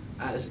doing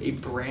as a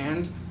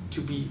brand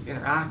to be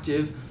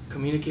interactive,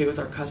 communicate with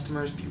our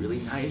customers, be really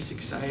nice,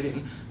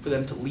 exciting, for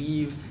them to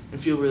leave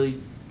and feel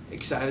really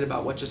excited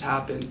about what just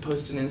happened,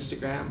 post an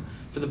Instagram,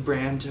 for the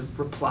brand to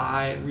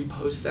reply and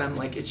repost them.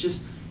 Like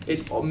it's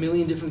a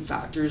million different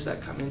factors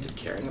that come into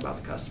caring about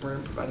the customer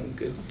and providing a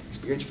good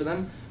experience for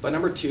them. But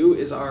 #2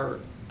 is our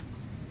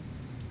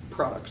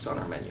products on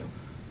our menu.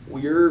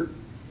 We're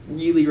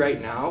really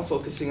right now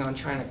focusing on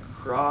trying to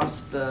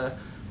cross the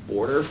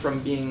border from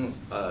being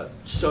a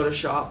soda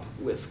shop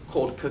with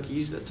cold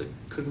cookies that's a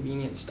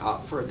convenient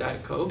stop for a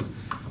Diet Coke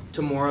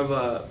to more of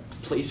a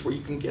place where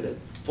you can get a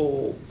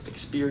full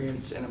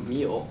experience and a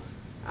meal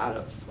out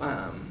of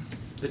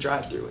the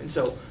drive-thru. And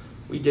so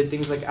we did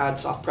things like add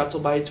soft pretzel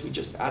bites. We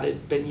just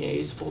added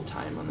beignets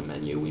full-time on the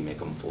menu. We make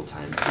them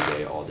full-time every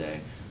day, all day.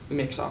 We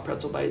make soft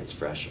pretzel bites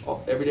fresh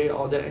every day,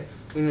 all day.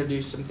 We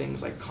introduced some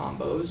things like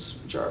combos,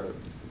 which are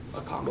a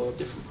combo of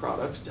different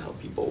products to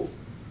help people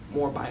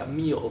more buy a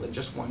meal than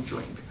just one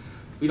drink.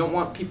 We don't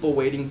want people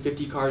waiting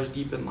 50 cars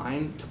deep in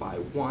line to buy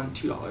one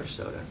 $2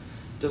 soda.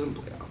 It doesn't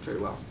play out very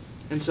well.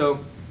 And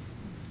so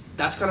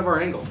that's kind of our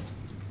angle.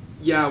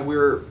 Yeah,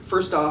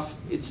 first off,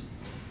 it's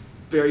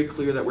very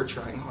clear that we're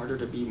trying harder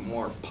to be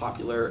more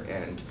popular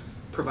and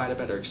provide a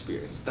better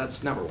experience.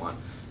 That's #1.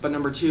 But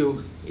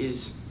 #2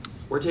 is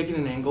we're taking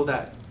an angle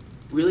that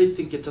really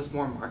think gets us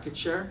more market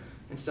share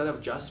instead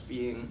of just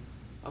being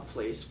a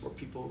place for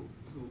people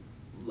who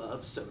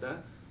love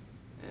soda,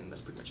 and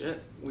that's pretty much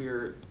it.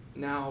 We're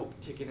now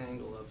taking an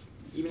angle of,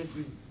 even if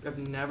you have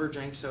never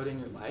drank soda in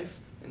your life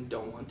and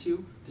don't want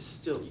to, this is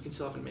still, you can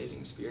still have an amazing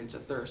experience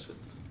at Thirst with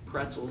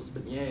pretzels,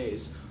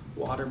 beignets,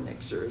 water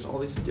mixers, all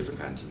these different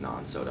kinds of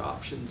non-soda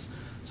options.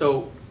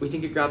 So we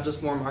think it grabs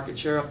us more market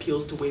share,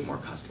 appeals to way more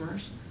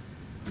customers,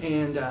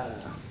 and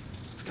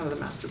it's kind of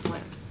the master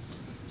plan.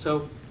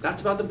 So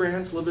that's about the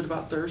brands, a little bit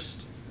about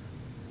Thirst.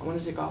 I want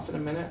to take off in a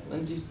minute.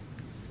 Lindsay's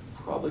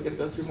probably going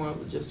to go through more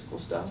logistical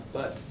stuff,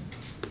 but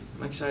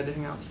I'm excited to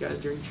hang out with you guys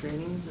during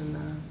trainings and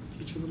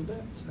future a little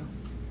bit. So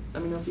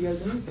let me know if you guys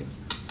have anything.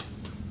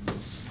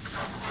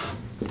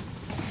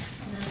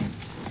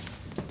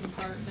 The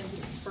part that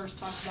he first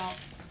talked about.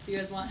 Do you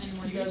guys want any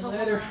more See you guys details?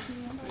 later.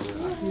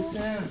 Talk to you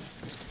soon.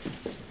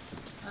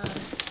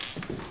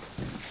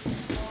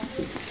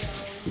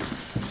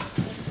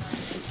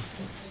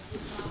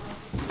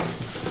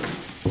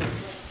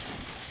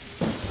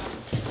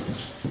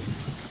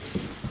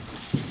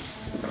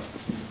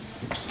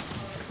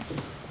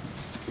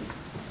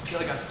 I feel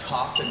like I've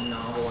talked a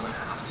novel and a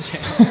half today.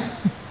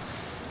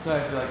 So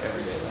I feel like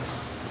every day though.